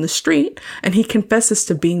boy down the street. And he confesses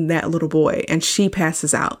to being that little boy and she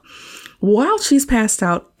passes out. While she's passed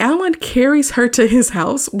out, Alan carries her to his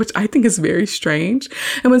house, which I think is very strange.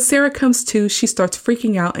 And when Sarah comes to, she starts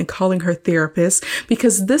freaking out and calling her therapist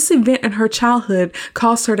because this event in her childhood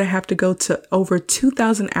caused her to have to go to over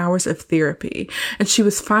 2,000 hours of therapy. And she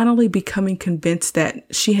was finally becoming convinced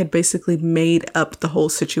that she had basically made up the whole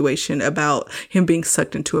situation about him being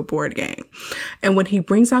sucked into a board game. And when he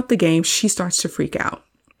brings out the game, she starts to freak out.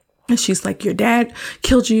 And she's like, your dad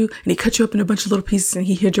killed you and he cut you up in a bunch of little pieces and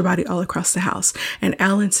he hid your body all across the house. And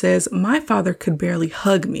Alan says, my father could barely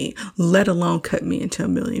hug me, let alone cut me into a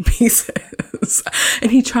million pieces.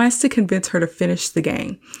 And he tries to convince her to finish the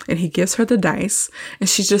game. And he gives her the dice. And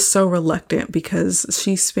she's just so reluctant because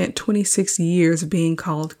she spent 26 years being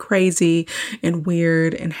called crazy and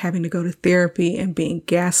weird and having to go to therapy and being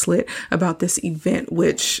gaslit about this event,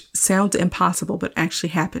 which sounds impossible, but actually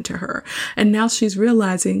happened to her. And now she's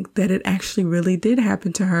realizing that it actually really did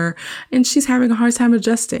happen to her and she's having a hard time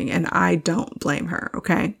adjusting, and I don't blame her,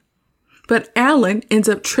 okay? But Alan ends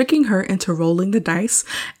up tricking her into rolling the dice,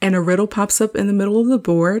 and a riddle pops up in the middle of the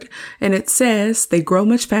board, and it says, "They grow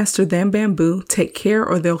much faster than bamboo. Take care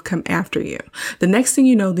or they'll come after you." The next thing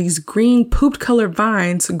you know, these green poop-colored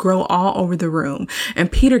vines grow all over the room, and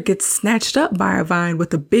Peter gets snatched up by a vine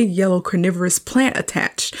with a big yellow carnivorous plant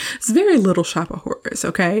attached. It's very Little Shop of Horrors,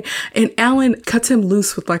 okay? And Alan cuts him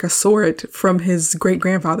loose with like a sword from his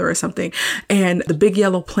great-grandfather or something, and the big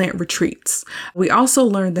yellow plant retreats. We also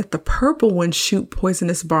learn that the purple ones shoot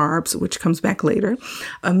poisonous barbs, which comes back later.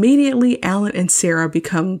 Immediately, Alan and Sarah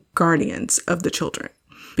become guardians of the children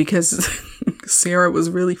because Sarah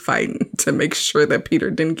was really fighting to make sure that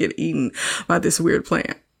Peter didn't get eaten by this weird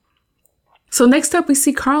plant. So next up, we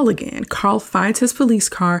see Carl again. Carl finds his police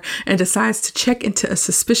car and decides to check into a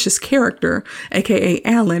suspicious character, aka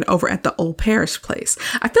Alan, over at the old parish place.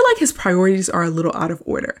 I feel like his priorities are a little out of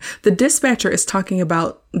order. The dispatcher is talking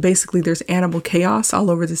about basically there's animal chaos all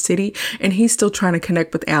over the city, and he's still trying to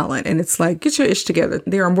connect with Alan. And it's like, get your ish together.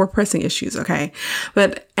 There are more pressing issues, okay?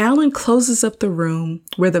 But Alan closes up the room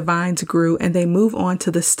where the vines grew, and they move on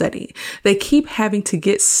to the study. They keep having to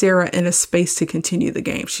get Sarah in a space to continue the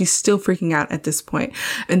game. She's still freaking out at this point,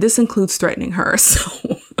 and this includes threatening her.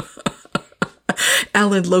 So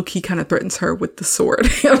Alan low-key kind of threatens her with the sword.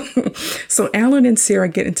 So Alan and Sarah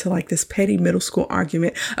get into like this petty middle school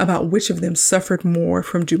argument about which of them suffered more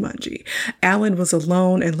from Jumanji. Alan was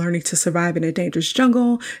alone and learning to survive in a dangerous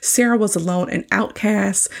jungle. Sarah was alone and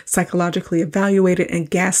outcast, psychologically evaluated, and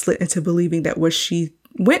gaslit into believing that what she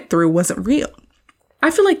went through wasn't real. I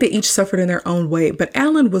feel like they each suffered in their own way, but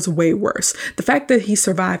Alan was way worse. The fact that he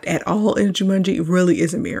survived at all in Jumanji really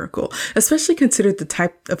is a miracle, especially considered the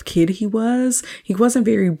type of kid he was. He wasn't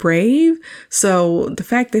very brave, so the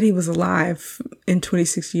fact that he was alive in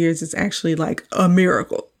 26 years is actually like a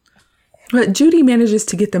miracle. But Judy manages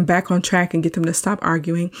to get them back on track and get them to stop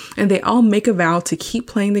arguing, and they all make a vow to keep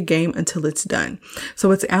playing the game until it's done. So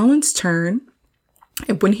it's Alan's turn.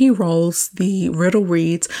 And when he rolls, the riddle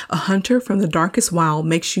reads, "A hunter from the darkest wild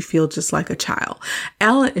makes you feel just like a child."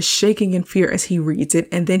 Alan is shaking in fear as he reads it,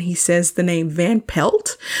 and then he says the name Van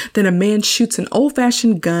Pelt. Then a man shoots an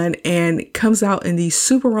old-fashioned gun and comes out in these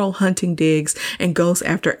Super Bowl hunting digs and goes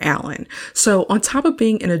after Alan. So on top of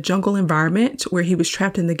being in a jungle environment where he was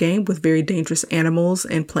trapped in the game with very dangerous animals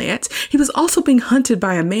and plants, he was also being hunted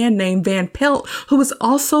by a man named Van Pelt, who was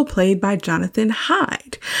also played by Jonathan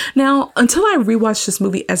Hyde. Now, until I rewatched this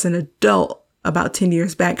movie as an adult about 10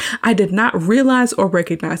 years back, I did not realize or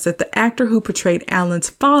recognize that the actor who portrayed Alan's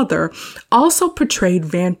father also portrayed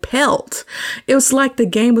Van Pelt. It was like the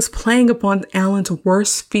game was playing upon Alan's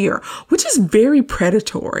worst fear, which is very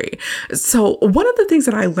predatory. So one of the things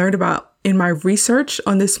that I learned about in my research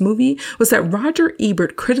on this movie was that Roger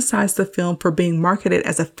Ebert criticized the film for being marketed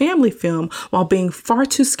as a family film while being far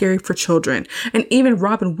too scary for children. And even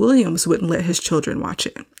Robin Williams wouldn't let his children watch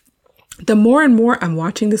it. The more and more I'm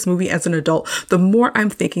watching this movie as an adult, the more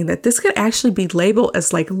I'm thinking that this could actually be labeled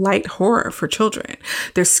as like light horror for children.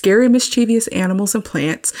 There's scary, mischievous animals and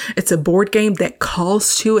plants. It's a board game that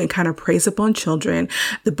calls to and kind of preys upon children.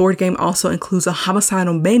 The board game also includes a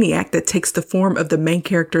homicidal maniac that takes the form of the main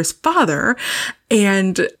character's father.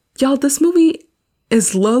 And y'all, this movie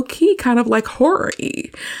is low-key kind of like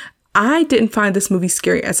horror-y. I didn't find this movie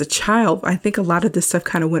scary as a child. I think a lot of this stuff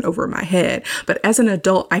kind of went over my head. But as an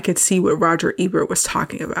adult, I could see what Roger Ebert was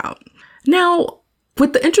talking about. Now,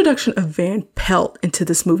 with the introduction of Van Pelt into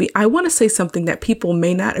this movie, I want to say something that people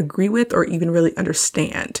may not agree with or even really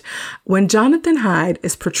understand. When Jonathan Hyde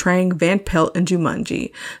is portraying Van Pelt in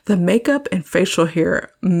Jumanji, the makeup and facial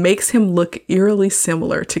hair makes him look eerily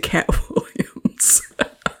similar to Cat Williams.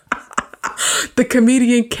 The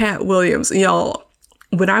comedian Cat Williams, y'all.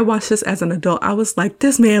 When I watched this as an adult, I was like,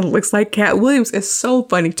 this man looks like Cat Williams. It's so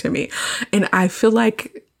funny to me. And I feel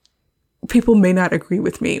like people may not agree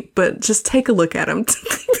with me, but just take a look at him.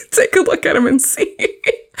 Take a look at him and see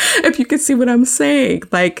if you can see what I'm saying.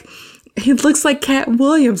 Like, he looks like Cat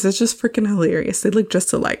Williams. It's just freaking hilarious. They look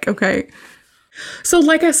just alike, okay? So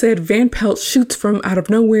like I said, Van Pelt shoots from out of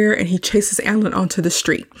nowhere and he chases Alan onto the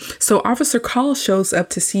street. So Officer Call shows up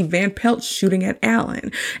to see Van Pelt shooting at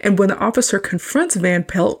Alan. And when the officer confronts Van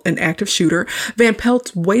Pelt, an active shooter, Van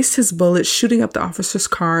Pelt wastes his bullet shooting up the officer's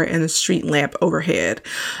car and the street lamp overhead.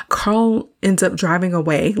 Carl ends up driving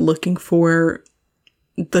away looking for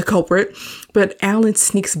the culprit, but Alan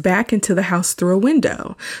sneaks back into the house through a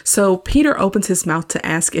window. So Peter opens his mouth to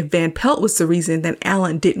ask if Van Pelt was the reason that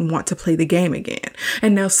Alan didn't want to play the game again.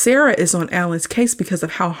 And now Sarah is on Alan's case because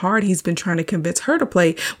of how hard he's been trying to convince her to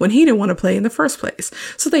play when he didn't want to play in the first place.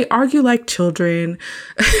 So they argue like children.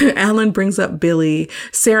 Alan brings up Billy.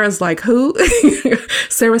 Sarah's like, who?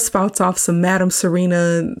 Sarah spouts off some Madame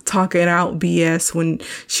Serena talking out BS when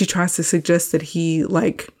she tries to suggest that he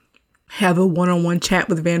have a one-on-one chat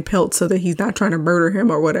with Van Pelt so that he's not trying to murder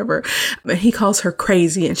him or whatever. But he calls her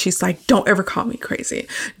crazy and she's like, don't ever call me crazy.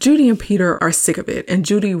 Judy and Peter are sick of it and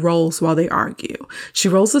Judy rolls while they argue. She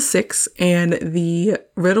rolls a 6 and the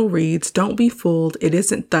riddle reads, don't be fooled, it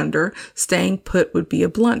isn't thunder. Staying put would be a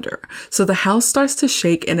blunder. So the house starts to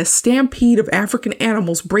shake and a stampede of African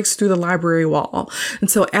animals breaks through the library wall.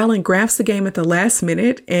 And so Alan grabs the game at the last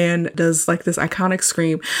minute and does like this iconic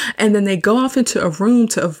scream. And then they go off into a room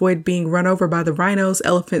to avoid being run over by the rhinos,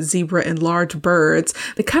 elephant, zebra, and large birds.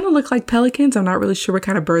 They kind of look like pelicans. I'm not really sure what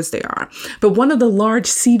kind of birds they are. But one of the large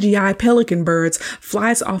CGI pelican birds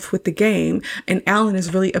flies off with the game, and Alan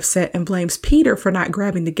is really upset and blames Peter for not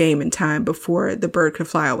grabbing the game in time before the bird could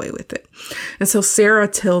fly away with it. And so Sarah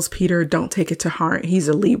tells Peter, don't take it to heart. He's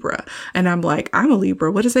a Libra. And I'm like, I'm a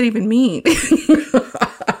Libra. What does that even mean?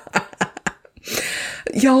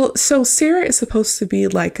 Y'all, so Sarah is supposed to be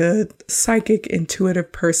like a psychic,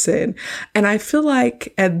 intuitive person. And I feel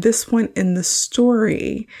like at this point in the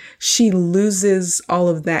story, she loses all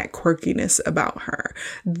of that quirkiness about her.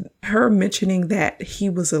 Her mentioning that he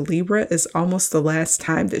was a Libra is almost the last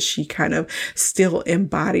time that she kind of still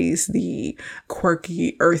embodies the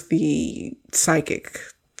quirky, earthy, psychic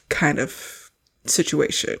kind of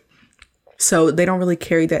situation. So they don't really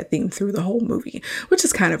carry that theme through the whole movie, which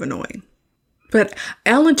is kind of annoying. But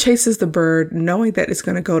Alan chases the bird knowing that it's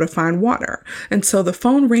going to go to find water. And so the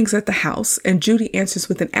phone rings at the house and Judy answers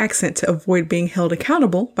with an accent to avoid being held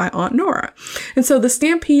accountable by Aunt Nora. And so the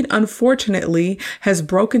stampede, unfortunately, has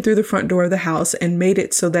broken through the front door of the house and made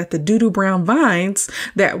it so that the doo-doo brown vines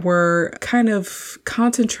that were kind of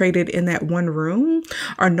concentrated in that one room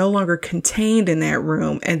are no longer contained in that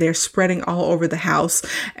room, and they're spreading all over the house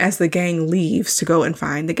as the gang leaves to go and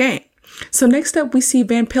find the game. So next up, we see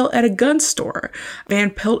Van Pelt at a gun store.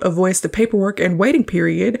 Van Pelt avoids the paperwork and waiting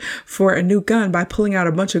period for a new gun by pulling out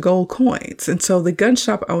a bunch of gold coins. And so the gun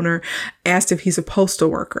shop owner asked if he's a postal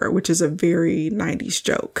worker, which is a very 90s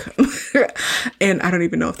joke. And I don't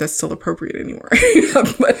even know if that's still appropriate anymore.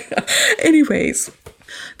 But anyways,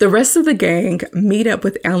 the rest of the gang meet up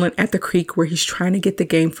with Alan at the creek where he's trying to get the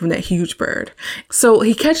game from that huge bird. So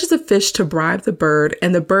he catches a fish to bribe the bird,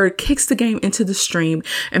 and the bird kicks the game into the stream,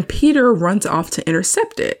 and Peter runs off to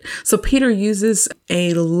intercept it. So Peter uses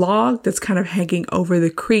a log that's kind of hanging over the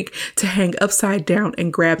creek to hang upside down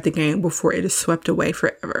and grab the game before it is swept away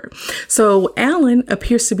forever. So Alan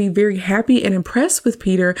appears to be very happy and impressed with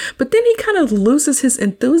Peter, but then he kind of loses his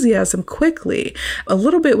enthusiasm quickly, a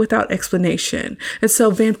little bit without explanation. And so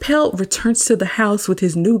Van Pelt returns to the house with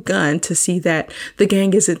his new gun to see that the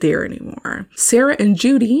gang isn't there anymore. Sarah and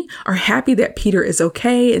Judy are happy that Peter is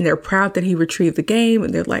okay, and they're proud that he retrieved the game,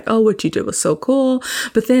 and they're like, oh, what you did was so cool.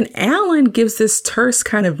 But then Alan gives this terse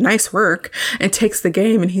kind of nice work and takes the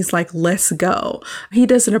game, and he's like, let's go. He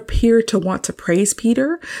doesn't appear to want to praise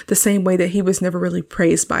Peter the same way that he was never really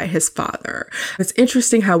praised by his father. It's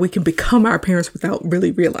interesting how we can become our parents without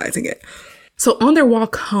really realizing it. So on their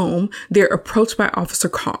walk home, they're approached by Officer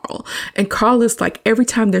Carl. And Carl is like, every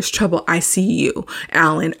time there's trouble, I see you,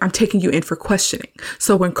 Alan. I'm taking you in for questioning.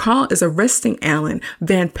 So when Carl is arresting Alan,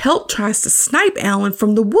 Van Pelt tries to snipe Alan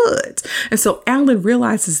from the woods. And so Alan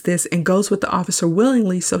realizes this and goes with the officer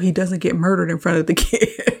willingly so he doesn't get murdered in front of the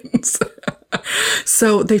kids.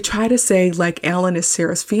 So they try to say like Alan is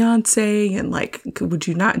Sarah's fiance and like, would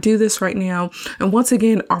you not do this right now? And once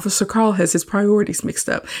again, Officer Carl has his priorities mixed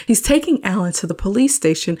up. He's taking Alan to the police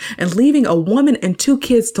station and leaving a woman and 2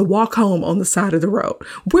 kids to walk home on the side of the road.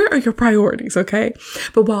 Where are your priorities? Okay.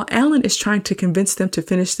 But while Alan is trying to convince them to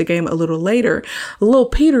finish the game a little later, little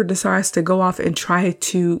Peter decides to go off and try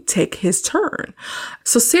to take his turn.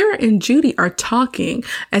 So Sarah and Judy are talking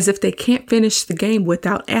as if they can't finish the game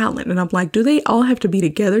without Alan. And I'm like, do they all have to be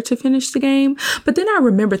together to finish the game? But then I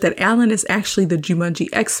remembered that Alan is actually the Jumanji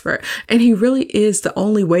expert, and he really is the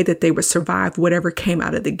only way that they would survive whatever came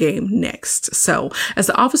out of the game next. So as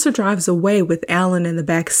the officer drives away with Alan in the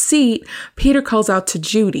back seat, Peter calls out to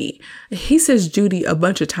Judy. He says Judy a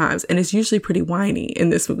bunch of times, and it's usually pretty whiny in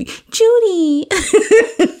this movie. Judy!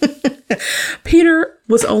 Peter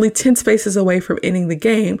was only 10 spaces away from ending the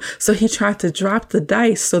game, so he tried to drop the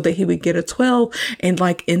dice so that he would get a 12 and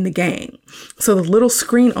end the game. So the little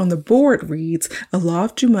screen on the board reads, "A law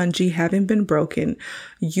of Jumanji having been broken,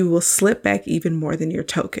 you will slip back even more than your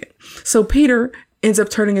token." So Peter ends up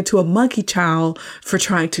turning into a monkey child for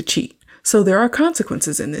trying to cheat. So there are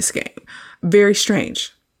consequences in this game. Very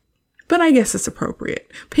strange. But I guess it's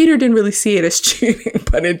appropriate. Peter didn't really see it as cheating,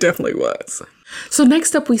 but it definitely was. So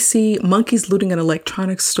next up, we see monkeys looting an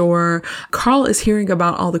electronics store. Carl is hearing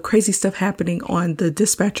about all the crazy stuff happening on the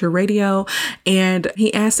dispatcher radio, and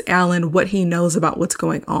he asks Alan what he knows about what's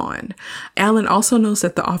going on. Alan also knows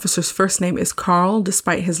that the officer's first name is Carl,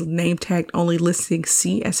 despite his name tag only listing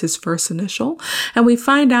C as his first initial. And we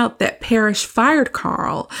find out that Parrish fired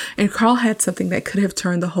Carl, and Carl had something that could have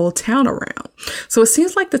turned the whole town around. So it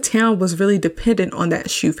seems like the town was really dependent on that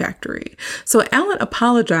shoe factory. So Alan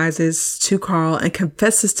apologizes to Carl and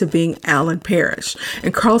confesses to being Alan Parrish.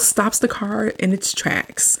 And Carl stops the car in its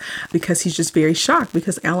tracks because he's just very shocked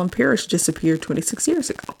because Alan Parrish disappeared 26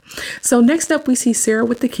 years ago. So next up, we see Sarah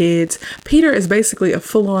with the kids. Peter is basically a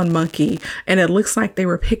full-on monkey, and it looks like they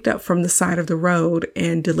were picked up from the side of the road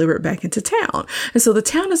and delivered back into town. And so the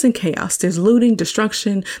town is in chaos. There's looting,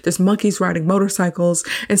 destruction, there's monkeys riding motorcycles,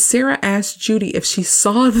 and Sarah asks Judy if she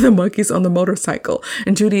saw the monkeys on the motorcycle.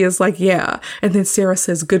 And Judy is like, yeah. And then Sarah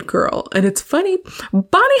says, "Good girl." And it's funny.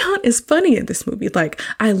 Bonnie Hunt is funny in this movie.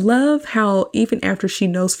 I love how even after she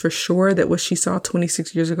knows for sure that what she saw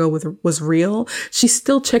 26 years ago was real, she's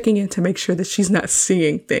still checking in to make sure that she's not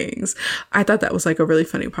seeing things. I thought that was a really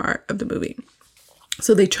funny part of the movie.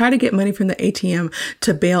 So they try to get money from the ATM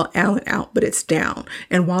to bail Alan out, but it's down.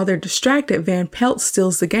 And while they're distracted, Van Pelt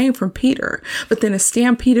steals the game from Peter. But then a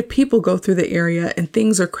stampede of people go through the area and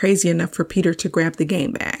things are crazy enough for Peter to grab the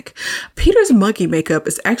game back. Peter's monkey makeup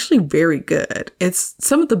is actually very good. It's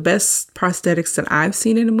some of the best prosthetics that I've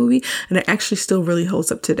seen in a movie, and it actually still really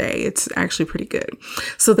holds up today. It's actually pretty good.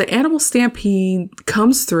 So the animal stampede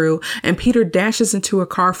comes through and Peter dashes into a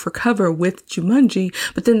car for cover with Jumanji,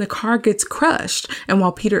 but then the car gets crushed. And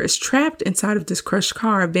while Peter is trapped inside of this crushed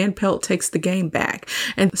car, Van Pelt takes the game back.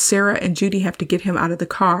 And Sarah and Judy have to get him out of the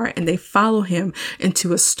car, and they follow him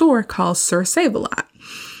into a store called Sir Save-A-Lot.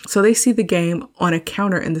 So they see the game on a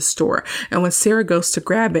counter in the store. And when Sarah goes to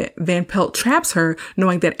grab it, Van Pelt traps her,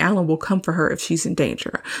 knowing that Alan will come for her if she's in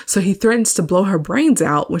danger. So he threatens to blow her brains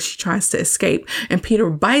out when she tries to escape, and Peter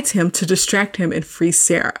bites him to distract him and free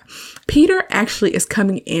Sarah. Peter actually is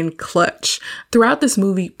coming in clutch. Throughout this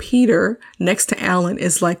movie, Peter, next to Alan,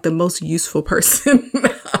 is the most useful person.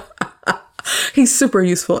 He's super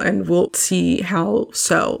useful, and we'll see how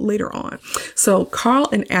so later on. So Carl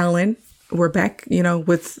and Alan, we're back,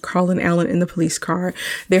 with Carl and Alan in the police car.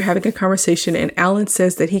 They're having a conversation, and Alan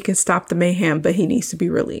says that he can stop the mayhem, but he needs to be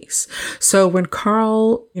released. So when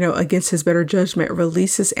Carl, against his better judgment,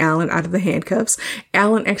 releases Alan out of the handcuffs,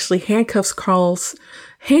 Alan actually handcuffs Carl's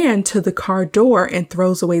hand to the car door and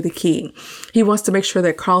throws away the key. He wants to make sure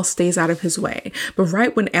that Carl stays out of his way. But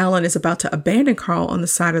right when Alan is about to abandon Carl on the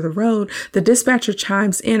side of the road, the dispatcher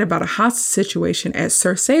chimes in about a hostage situation at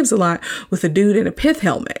Sir Saves-A-Lot with a dude in a pith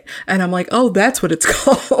helmet. And I'm like, oh, that's what it's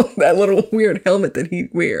called. That little weird helmet that he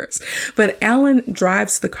wears. But Alan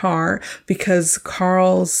drives the car because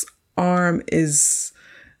Carl's arm is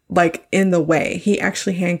in the way. He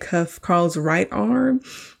actually handcuffed Carl's right arm,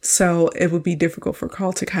 so it would be difficult for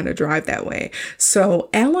Carl to kind of drive that way. So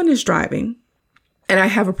Alan is driving, and I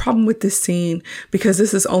have a problem with this scene because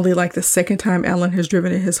this is only the second time Alan has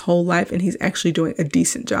driven in his whole life, and he's actually doing a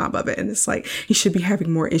decent job of it. And it's he should be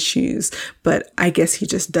having more issues, but I guess he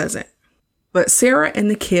just doesn't. But Sarah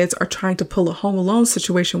and the kids are trying to pull a Home Alone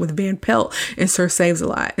situation with Van Pelt and Sir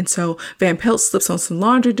Saves-A-Lot. And so Van Pelt slips on some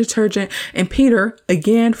laundry detergent, and Peter,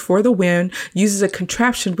 again for the win, uses a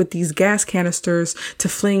contraption with these gas canisters to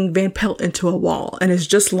fling Van Pelt into a wall. And it's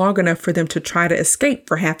just long enough for them to try to escape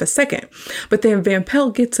for half a second. But then Van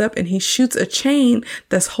Pelt gets up and he shoots a chain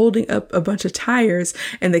that's holding up a bunch of tires,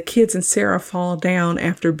 and the kids and Sarah fall down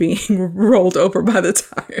after being rolled over by the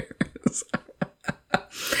tires.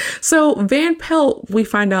 So Van Pelt, we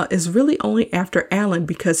find out, is really only after Alan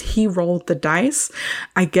because he rolled the dice.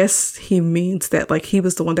 I guess he means that he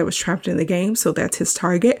was the one that was trapped in the game, so that's his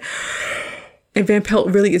target. And Van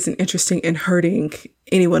Pelt really isn't interested in hurting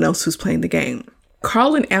anyone else who's playing the game.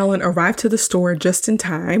 Carl and Alan arrive to the store just in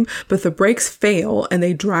time, but the brakes fail and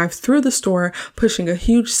they drive through the store, pushing a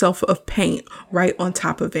huge self of paint right on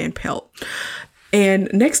top of Van Pelt. And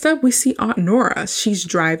next up, we see Aunt Nora. She's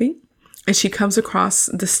driving. And she comes across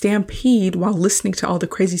the stampede while listening to all the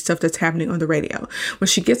crazy stuff that's happening on the radio. When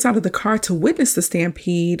she gets out of the car to witness the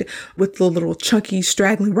stampede with the little chunky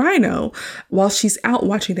straggling rhino, while she's out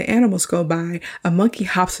watching the animals go by, a monkey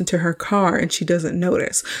hops into her car and she doesn't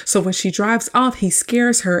notice. So when she drives off, he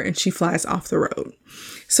scares her and she flies off the road.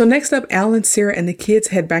 So next up, Alan, Sarah, and the kids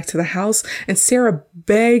head back to the house, and Sarah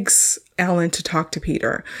begs Alan to talk to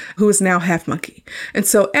Peter, who is now half monkey. And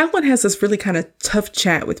so Alan has this really kind of tough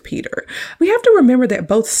chat with Peter. We have to remember that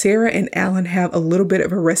both Sarah and Alan have a little bit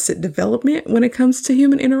of arrested development when it comes to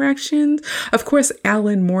human interactions. Of course,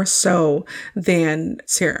 Alan more so than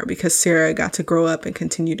Sarah, because Sarah got to grow up and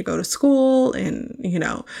continue to go to school and,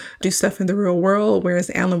 do stuff in the real world,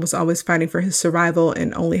 whereas Alan was always fighting for his survival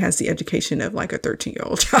and only has the education of like a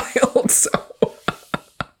 13-year-old child. So...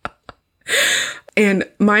 And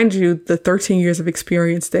mind you, the 13 years of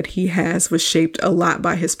experience that he has was shaped a lot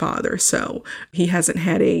by his father. So he hasn't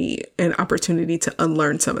had an opportunity to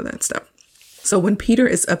unlearn some of that stuff. So when Peter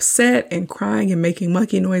is upset and crying and making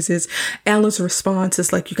monkey noises, Alan's response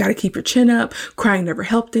is like, you got to keep your chin up. Crying never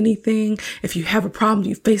helped anything. If you have a problem,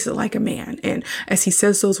 you face it like a man. And as he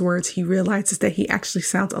says those words, he realizes that he actually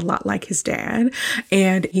sounds a lot like his dad.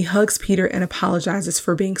 And he hugs Peter and apologizes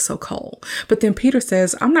for being so cold. But then Peter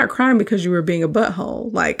says, I'm not crying because you were being a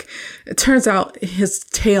butthole. Like, it turns out his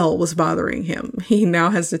tail was bothering him. He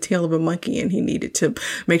now has the tail of a monkey and he needed to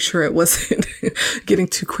make sure it wasn't getting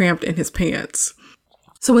too cramped in his pants.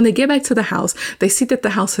 So when they get back to the house, they see that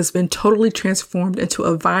the house has been totally transformed into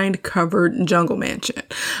a vine-covered jungle mansion.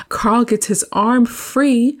 Carl gets his arm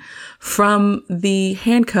free from the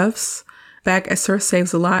handcuffs back at Sir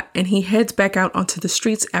Saves-a-Lot, and he heads back out onto the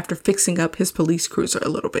streets after fixing up his police cruiser a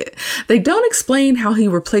little bit. They don't explain how he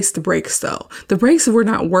replaced the brakes, though. The brakes were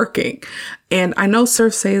not working. And I know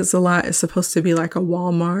Sir Saves-a-Lot is supposed to be like a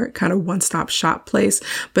Walmart kind of one-stop shop place,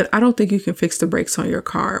 but I don't think you can fix the brakes on your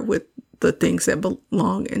car with the things that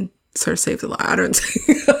belong in Sir Saves-a-Lot. I don't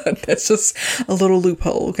that's just a little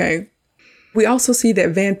loophole, okay? We also see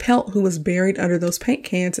that Van Pelt, who was buried under those paint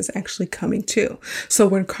cans, is actually coming too. So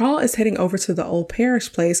when Carl is heading over to the old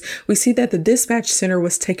parish place, we see that the dispatch center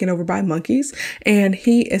was taken over by monkeys, and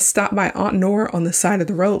he is stopped by Aunt Nora on the side of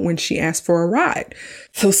the road when she asked for a ride.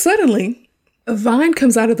 So suddenly, a vine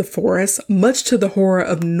comes out of the forest, much to the horror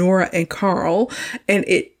of Nora and Carl, and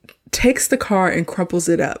it takes the car and crumples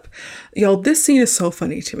it up. Yo, this scene is so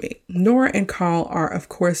funny to me. Nora and Carl are, of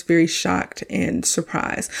course, very shocked and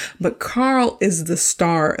surprised, but Carl is the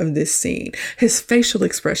star of this scene. His facial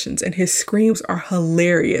expressions and his screams are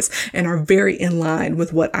hilarious and are very in line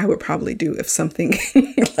with what I would probably do if something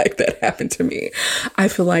like that happened to me. I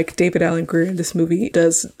feel like David Alan Grier in this movie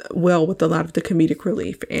does well with a lot of the comedic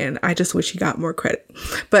relief, and I just wish he got more credit.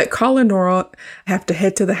 But Carl and Nora have to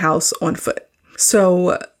head to the house on foot.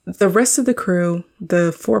 So the rest of the crew,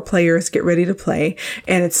 the 4 players, get ready to play,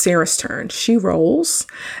 and it's Sarah's turn. She rolls,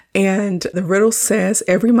 and the riddle says,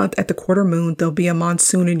 every month at the quarter moon, there'll be a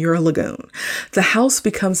monsoon in your lagoon. The house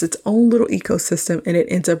becomes its own little ecosystem, and it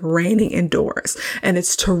ends up raining indoors, and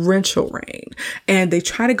it's torrential rain. And they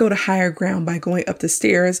try to go to higher ground by going up the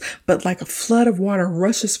stairs, but like a flood of water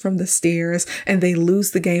rushes from the stairs, and they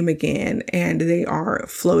lose the game again, and they are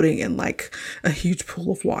floating in like a huge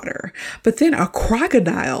pool of water. But then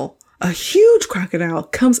a huge crocodile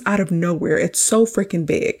comes out of nowhere. It's so freaking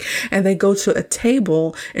big. And they go to a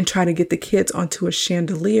table and try to get the kids onto a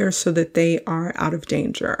chandelier so that they are out of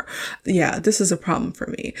danger. Yeah, this is a problem for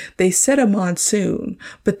me. They said a monsoon,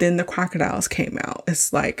 but then the crocodiles came out.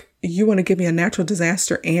 It's like, you want to give me a natural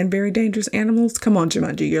disaster and very dangerous animals? Come on,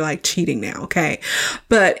 Jumanji, you're like cheating now, okay?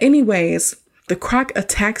 But anyways, the croc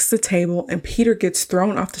attacks the table and Peter gets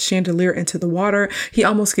thrown off the chandelier into the water. He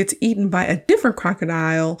almost gets eaten by a different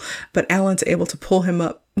crocodile, but Alan's able to pull him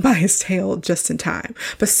up by his tail just in time.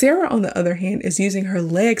 But Sarah, on the other hand, is using her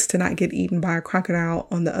legs to not get eaten by a crocodile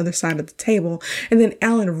on the other side of the table. And then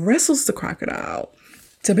Alan wrestles the crocodile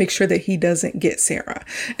to make sure that he doesn't get Sarah.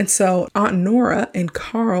 And so Aunt Nora and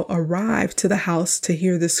Carl arrive to the house to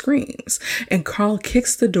hear the screams. And Carl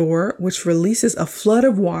kicks the door, which releases a flood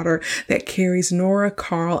of water that carries Nora,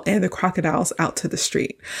 Carl, and the crocodiles out to the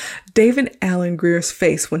street. David Alan Grier's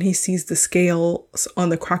face when he sees the scales on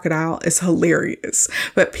the crocodile is hilarious.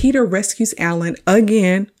 But Peter rescues Alan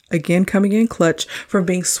again coming in clutch from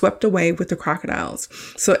being swept away with the crocodiles.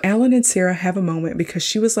 So Alan and Sarah have a moment because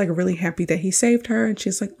she was like really happy that he saved her. And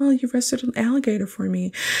she's like, oh, you rescued an alligator for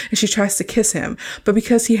me. And she tries to kiss him. But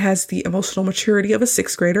because he has the emotional maturity of a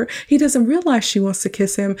 6th grader, he doesn't realize she wants to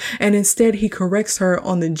kiss him. And instead he corrects her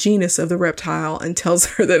on the genus of the reptile and tells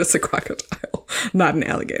her that it's a crocodile, not an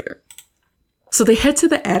alligator. So they head to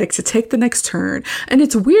the attic to take the next turn. And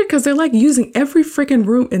it's weird because they're like using every freaking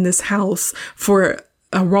room in this house for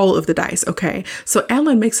a roll of the dice. Okay. So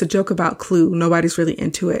Alan makes a joke about Clue. Nobody's really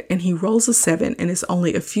into it. And he rolls a 7 and is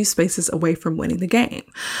only a few spaces away from winning the game.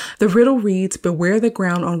 The riddle reads, beware the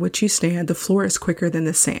ground on which you stand. The floor is quicker than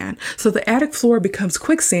the sand. So the attic floor becomes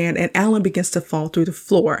quicksand and Alan begins to fall through the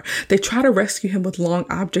floor. They try to rescue him with long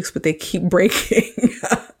objects, but they keep breaking.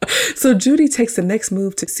 So Judy takes the next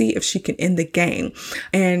move to see if she can end the game.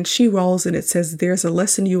 And she rolls and it says, there's a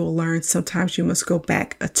lesson you will learn. Sometimes you must go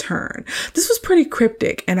back a turn. This was pretty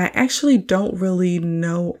cryptic and I actually don't really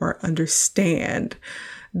know or understand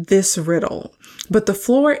this riddle. But the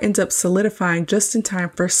floor ends up solidifying just in time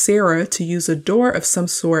for Sarah to use a door of some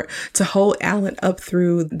sort to hold Alan up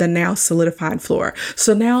through the now solidified floor.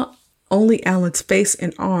 So now only Alan's face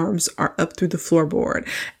and arms are up through the floorboard,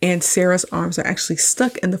 and Sarah's arms are actually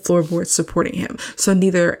stuck in the floorboard supporting him. So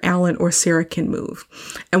neither Alan or Sarah can move.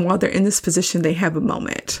 And while they're in this position, they have a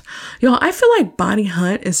moment. Y'all, I feel like Bonnie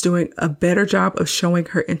Hunt is doing a better job of showing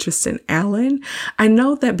her interest in Alan. I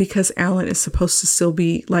know that because Alan is supposed to still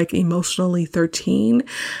be like emotionally 13,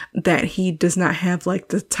 that he does not have like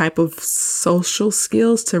the type of social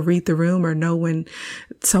skills to read the room or know when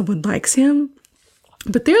someone likes him.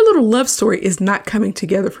 But their little love story is not coming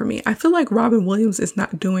together for me. I feel like Robin Williams is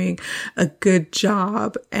not doing a good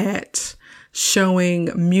job at showing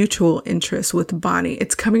mutual interest with Bonnie.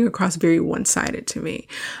 It's coming across very one-sided to me,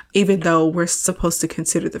 even though we're supposed to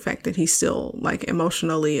consider the fact that he's still like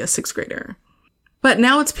emotionally a 6th grader. But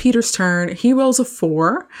now it's Peter's turn. He rolls a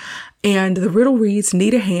 4 and the riddle reads,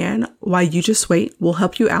 need a hand while you just wait. We'll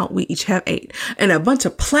help you out. We each have 8 and a bunch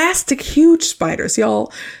of plastic huge spiders.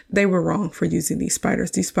 Y'all, they were wrong for using these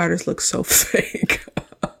spiders. These spiders look so fake.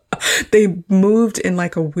 They moved in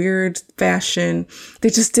like a weird fashion.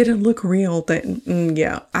 They just didn't look real.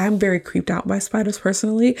 Yeah, I'm very creeped out by spiders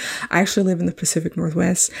personally. I actually live in the Pacific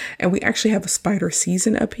Northwest and we actually have a spider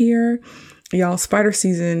season up here. Y'all, spider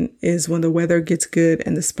season is when the weather gets good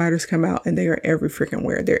and the spiders come out and they are every freaking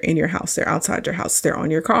where. They're in your house. They're outside your house. They're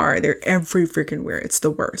on your car. They're every freaking where. It's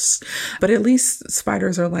the worst. But at least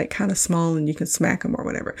spiders are like kind of small and you can smack them or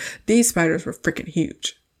whatever. These spiders were freaking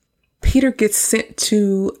huge. Peter gets sent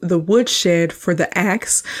to the woodshed for the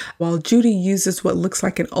axe while Judy uses what looks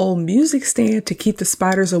like an old music stand to keep the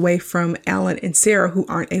spiders away from Alan and Sarah, who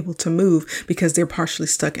aren't able to move because they're partially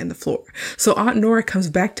stuck in the floor. So Aunt Nora comes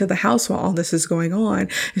back to the house while all this is going on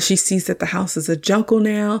and she sees that the house is a jungle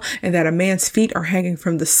now and that a man's feet are hanging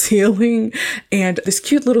from the ceiling. And this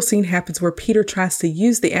cute little scene happens where Peter tries to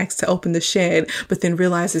use the axe to open the shed, but then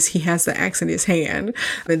realizes he has the axe in his hand.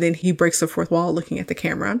 And then he breaks the fourth wall looking at the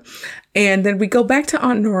camera. And then we go back to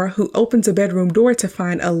Aunt Nora, who opens a bedroom door to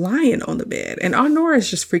find a lion on the bed. And Aunt Nora is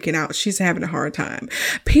just freaking out. She's having a hard time.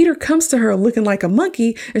 Peter comes to her looking like a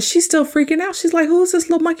monkey and she's still freaking out. She's like, who's this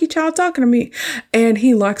little monkey child talking to me? And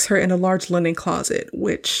he locks her in a large linen closet,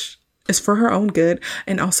 which is for her own good.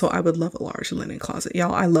 And also I would love a large linen closet.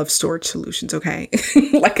 Y'all, I love storage solutions. Okay.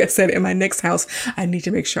 Like I said, in my next house, I need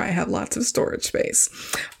to make sure I have lots of storage space.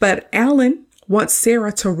 But Alan wants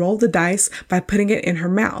Sarah to roll the dice by putting it in her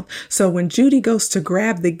mouth. So when Judy goes to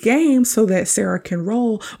grab the game so that Sarah can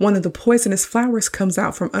roll, one of the poisonous flowers comes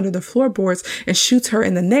out from under the floorboards and shoots her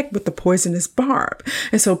in the neck with the poisonous barb.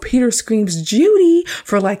 And so Peter screams Judy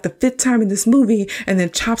for like the 5th time in this movie and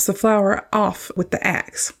then chops the flower off with the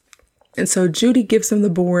axe. And so Judy gives him the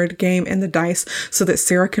board game and the dice so that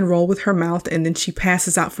Sarah can roll with her mouth, and then she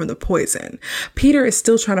passes out from the poison. Peter is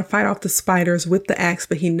still trying to fight off the spiders with the axe,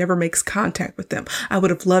 but he never makes contact with them. I would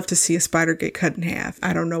have loved to see a spider get cut in half.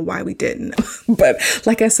 I don't know why we didn't. But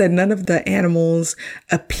like I said, none of the animals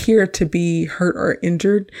appear to be hurt or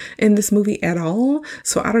injured in this movie at all.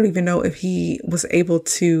 So I don't even know if he was able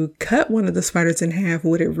to cut one of the spiders in half.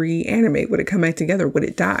 Would it reanimate? Would it come back together? Would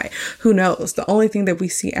it die? Who knows? The only thing that we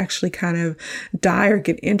see actually kind of die or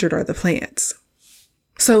get injured are the plants.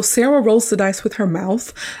 So Sarah rolls the dice with her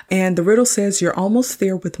mouth and the riddle says, you're almost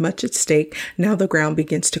there with much at stake. Now the ground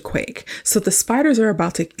begins to quake. So the spiders are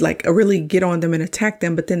about to like really get on them and attack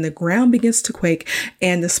them. But then the ground begins to quake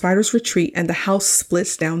and the spiders retreat and the house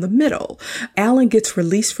splits down the middle. Alan gets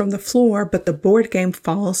released from the floor, but the board game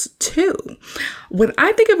falls too. When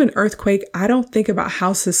I think of an earthquake, I don't think about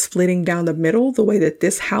houses splitting down the middle the way that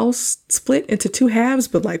this house split into 2 halves,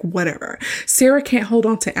 but like whatever. Sarah can't hold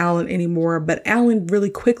on to Alan anymore, but Alan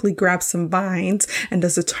really quickly grabs some vines and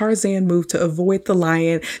does a Tarzan move to avoid the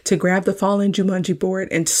lion, to grab the fallen Jumanji board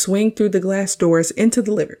and swing through the glass doors into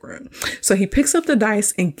the living room. So he picks up the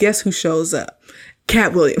dice and guess who shows up?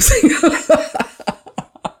 Cat Williams,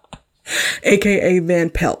 aka Van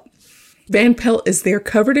Pelt. Van Pelt is there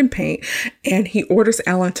covered in paint, and he orders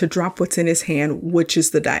Alan to drop what's in his hand, which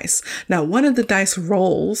is the dice. Now, one of the dice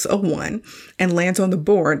rolls a 1 and lands on the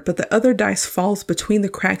board, but the other dice falls between the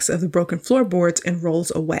cracks of the broken floorboards and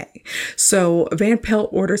rolls away. So Van Pelt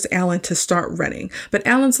orders Alan to start running, but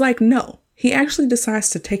Alan's like, no. He actually decides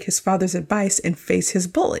to take his father's advice and face his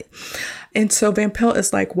bully. And so Van Pelt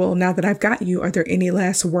is like, well, now that I've got you, are there any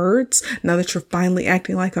last words? Now that you're finally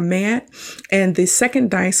acting like a man? And the second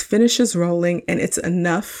dice finishes rolling, and it's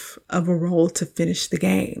enough of a roll to finish the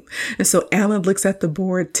game. And so Alan looks at the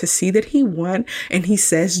board to see that he won, and he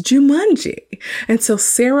says Jumanji. And so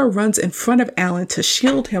Sarah runs in front of Alan to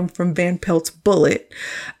shield him from Van Pelt's bullet.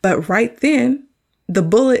 But right then, the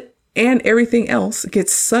bullet and everything else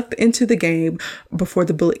gets sucked into the game before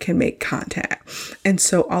the bullet can make contact. And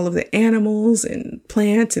so all of the animals and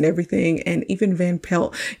plants and everything, and even Van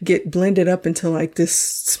Pelt, get blended up into like this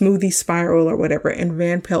smoothie spiral or whatever. And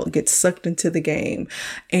Van Pelt gets sucked into the game,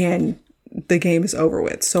 and the game is over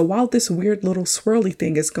with. So while this weird little swirly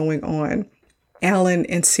thing is going on, Alan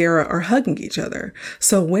and Sarah are hugging each other.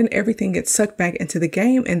 So when everything gets sucked back into the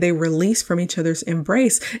game and they release from each other's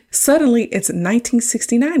embrace, suddenly it's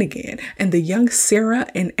 1969 again. And the young Sarah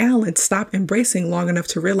and Alan stop embracing long enough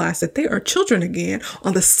to realize that they are children again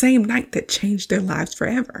on the same night that changed their lives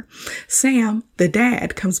forever. Sam, the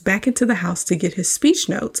dad, comes back into the house to get his speech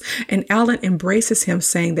notes, and Alan embraces him,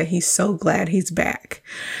 saying that he's so glad he's back.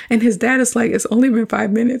 And his dad is like, it's only been 5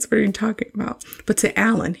 minutes. What are you talking about? But to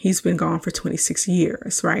Alan, he's been gone for 26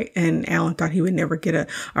 years, right? And Alan thought he would never get an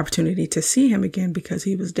opportunity to see him again because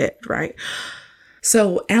he was dead, right?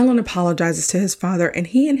 So Alan apologizes to his father, and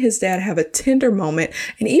he and his dad have a tender moment,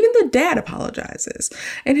 and even the dad apologizes.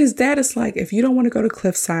 And his dad is like, if you don't want to go to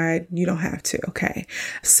Cliffside, you don't have to, okay?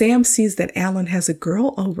 Sam sees that Alan has a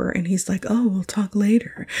girl over, and he's like, oh, we'll talk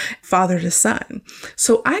later. Father to son.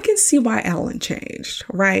 So I can see why Alan changed,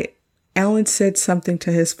 right? Alan said something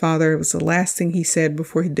to his father. It was the last thing he said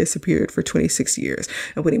before he disappeared for 26 years.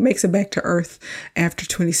 And when he makes it back to Earth after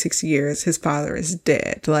 26 years, his father is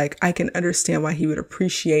dead. Like, I can understand why he would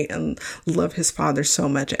appreciate and love his father so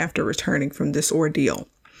much after returning from this ordeal.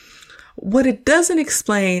 What it doesn't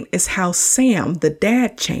explain is how Sam, the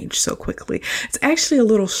dad, changed so quickly. It's actually a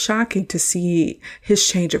little shocking to see his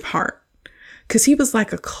change of heart, because he was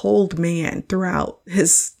like a cold man throughout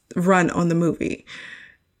his run on the movie.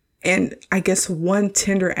 And I guess one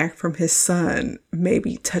tender act from his son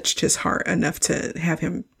maybe touched his heart enough to have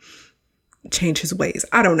him change his ways.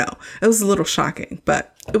 I don't know. It was a little shocking,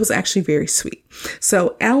 but it was actually very sweet.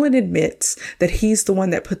 So Alan admits that he's the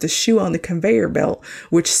one that put the shoe on the conveyor belt,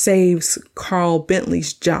 which saves Carl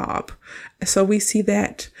Bentley's job. So we see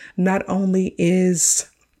that not only is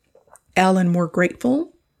Alan more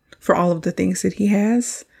grateful for all of the things that he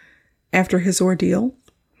has after his ordeal,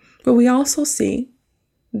 but we also see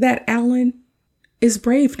that Alan is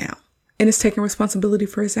brave now and is taking responsibility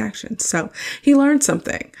for his actions. So he learned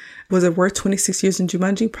something. Was it worth 26 years in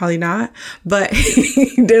Jumanji? Probably not, but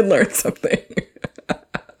he did learn something.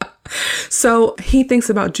 So he thinks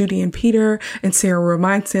about Judy and Peter, and Sarah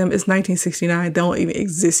reminds him it's 1969. They don't even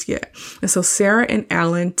exist yet. And so Sarah and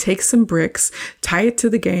Alan take some bricks, tie it to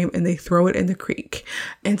the game, and they throw it in the creek.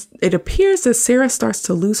 And it appears that Sarah starts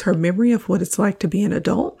to lose her memory of what it's like to be an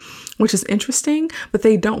adult, which is interesting, but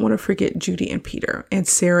they don't want to forget Judy and Peter. And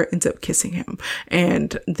Sarah ends up kissing him.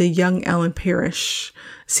 And the young Alan Parrish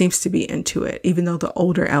seems to be into it, even though the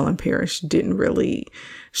older Alan Parrish didn't really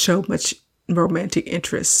show much romantic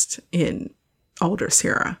interest in older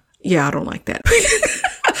Sarah. Yeah, I don't like that.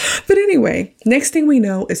 But anyway, next thing we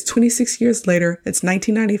know is 26 years later, it's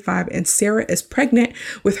 1995, and Sarah is pregnant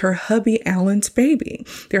with her hubby Alan's baby.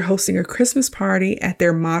 They're hosting a Christmas party at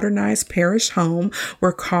their modernized parish home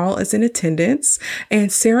where Carl is in attendance,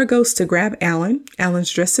 and Sarah goes to grab Alan.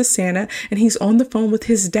 Alan's dressed as Santa, and he's on the phone with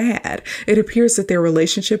his dad. It appears that their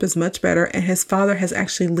relationship is much better, and his father has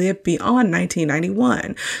actually lived beyond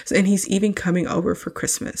 1991, and he's even coming over for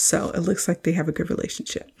Christmas. So it looks like they have a good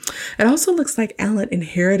relationship. It also looks like Alan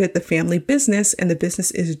inherited the family business, and the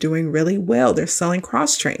business is doing really well. They're selling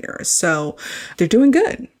cross trainers, so they're doing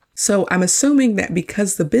good. So I'm assuming that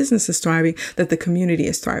because the business is thriving, that the community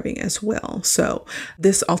is thriving as well. So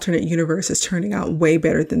this alternate universe is turning out way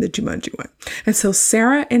better than the Jumanji one. And so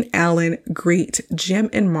Sarah and Alan greet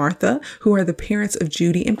Jim and Martha, who are the parents of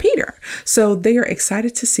Judy and Peter. So they are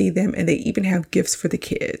excited to see them, and they even have gifts for the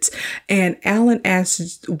kids. And Alan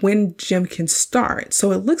asks when Jim can start.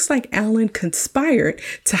 So it looks like Alan conspired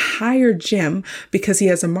to hire Jim because he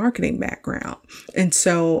has a marketing background. And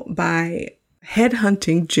so by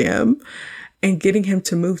headhunting Jim, and getting him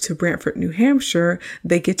to move to Brantford, New Hampshire,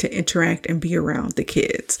 they get to interact and be around the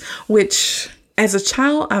kids, which as a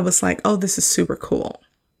child, I was like, oh, this is super cool.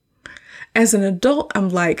 As an adult, I'm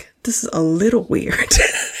like, this is a little weird.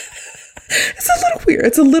 It's a little weird.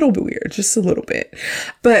 It's a little bit weird, just a little bit.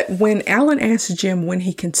 But when Alan asks Jim when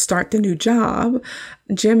he can start the new job,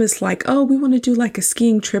 Jim is like, oh, we want to do like a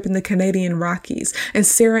skiing trip in the Canadian Rockies. And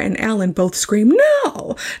Sarah and Alan both scream,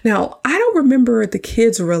 no. Now, I don't remember the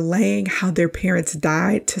kids relaying how their parents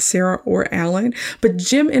died to Sarah or Alan, but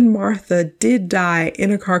Jim and Martha did die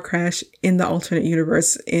in a car crash in the alternate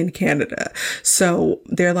universe in Canada. So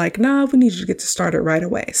they're like, nah, we need you to get to start it right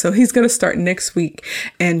away. So he's going to start next week,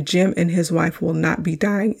 and Jim and his wife will not be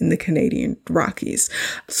dying in the Canadian Rockies.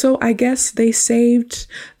 So I guess they saved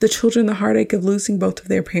the children the heartache of losing both of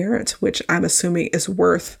their parents, which I'm assuming is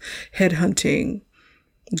worth headhunting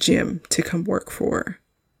Jim to come work for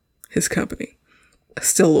his company.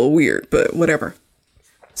 Still a little weird, but whatever.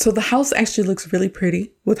 So the house actually looks really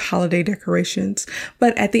pretty with holiday decorations.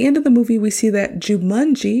 But at the end of the movie, we see that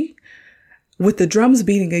Jumanji, with the drums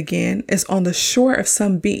beating again, is on the shore of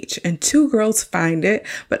some beach, and two girls find it,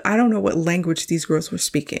 but I don't know what language these girls were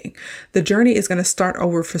speaking. The journey is going to start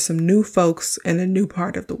over for some new folks in a new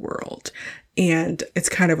part of the world. And it's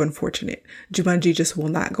kind of unfortunate. Jumanji just will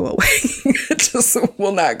not go away. It just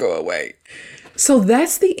will not go away. So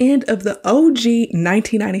that's the end of the OG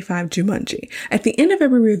 1995 Jumanji. At the end of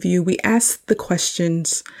every review, we ask the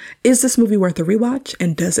questions, is this movie worth a rewatch,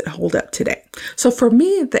 and does it hold up today? So for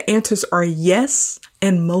me, the answers are yes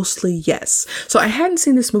and mostly yes. So I hadn't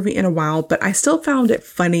seen this movie in a while, but I still found it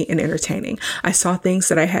funny and entertaining. I saw things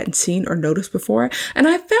that I hadn't seen or noticed before, and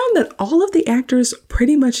I found that all of the actors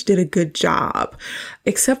pretty much did a good job,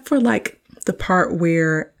 except for like the part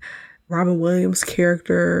where Robin Williams'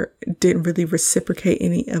 character didn't really reciprocate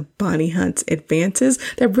any of Bonnie Hunt's advances.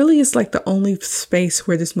 That really is like the only space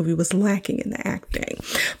where this movie was lacking in the acting.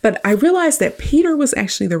 But I realized that Peter was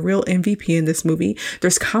actually the real MVP in this movie.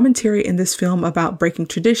 There's commentary in this film about breaking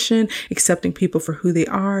tradition, accepting people for who they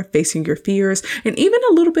are, facing your fears, and even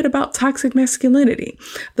a little bit about toxic masculinity.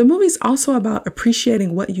 The movie's also about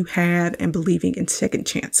appreciating what you had and believing in second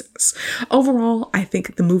chances. Overall, I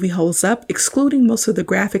think the movie holds up, excluding most of the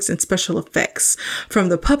graphics and special effects, from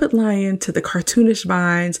the puppet lion to the cartoonish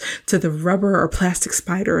vines to the rubber or plastic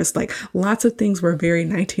spiders. Like, lots of things were very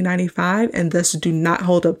 1995 and thus do not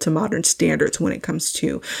hold up to modern standards when it comes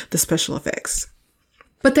to the special effects.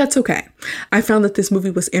 But that's okay. I found that this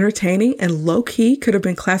movie was entertaining and low-key could have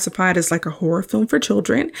been classified as like a horror film for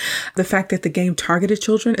children. The fact that the game targeted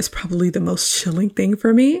children is probably the most chilling thing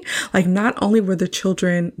for me. Like, not only were the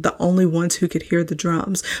children the only ones who could hear the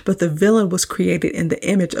drums, but the villain was created in the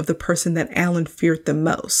image of the person that Alan feared the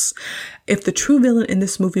most. If the true villain in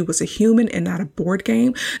this movie was a human and not a board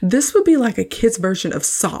game, this would be like a kid's version of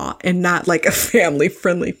Saw and not like a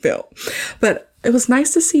family-friendly film. But it was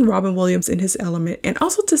nice to see Robin Williams in his element and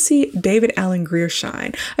also to see David Alan Grier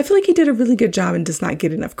shine. I feel like he did a really good job and does not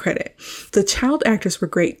get enough credit. The child actors were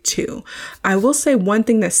great too. I will say one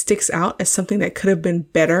thing that sticks out as something that could have been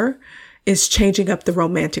better is changing up the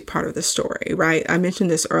romantic part of the story, right? I mentioned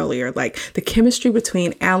this earlier, like the chemistry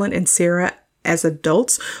between Alan and Sarah as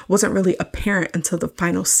adults wasn't really apparent until the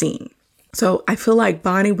final scene. So I feel like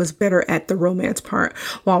Bonnie was better at the romance part,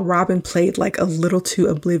 while Robin played like a little too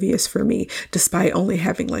oblivious for me, despite only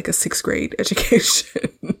having like a 6th grade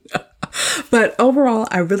education. But overall,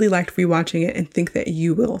 I really liked rewatching it and think that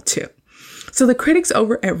you will too. So the critics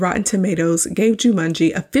over at Rotten Tomatoes gave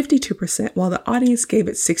Jumanji a 52%, while the audience gave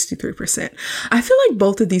it 63%. I feel like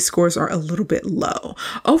both of these scores are a little bit low.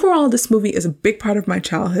 Overall, this movie is a big part of my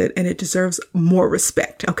childhood and it deserves more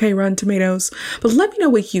respect. Okay, Rotten Tomatoes? But let me know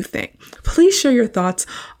what you think. Please share your thoughts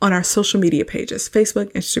on our social media pages,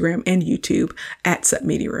 Facebook, Instagram, and YouTube at Sup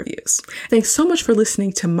Media Reviews. Thanks so much for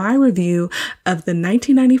listening to my review of the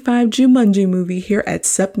 1995 Jumanji movie here at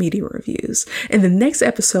Sup Media Reviews. In the next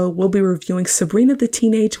episode, we'll be reviewing Sabrina the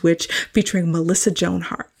Teenage Witch featuring Melissa Joan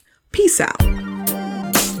Hart. Peace out.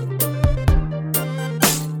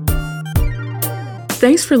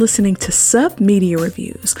 Thanks for listening to Sup Media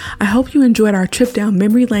Reviews. I hope you enjoyed our trip down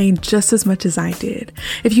memory lane just as much as I did.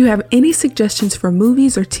 If you have any suggestions for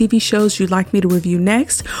movies or TV shows you'd like me to review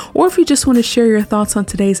next, or if you just want to share your thoughts on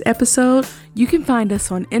today's episode, you can find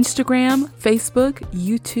us on Instagram, Facebook,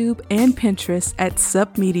 YouTube, and Pinterest at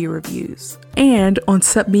Sup Media Reviews, and on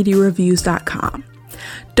supmediareviews.com.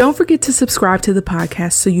 Don't forget to subscribe to the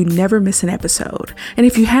podcast so you never miss an episode. And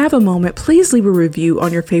if you have a moment, please leave a review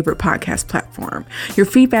on your favorite podcast platform. Your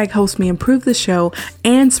feedback helps me improve the show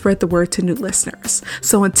and spread the word to new listeners.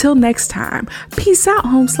 So until next time, peace out,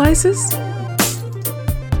 home slices.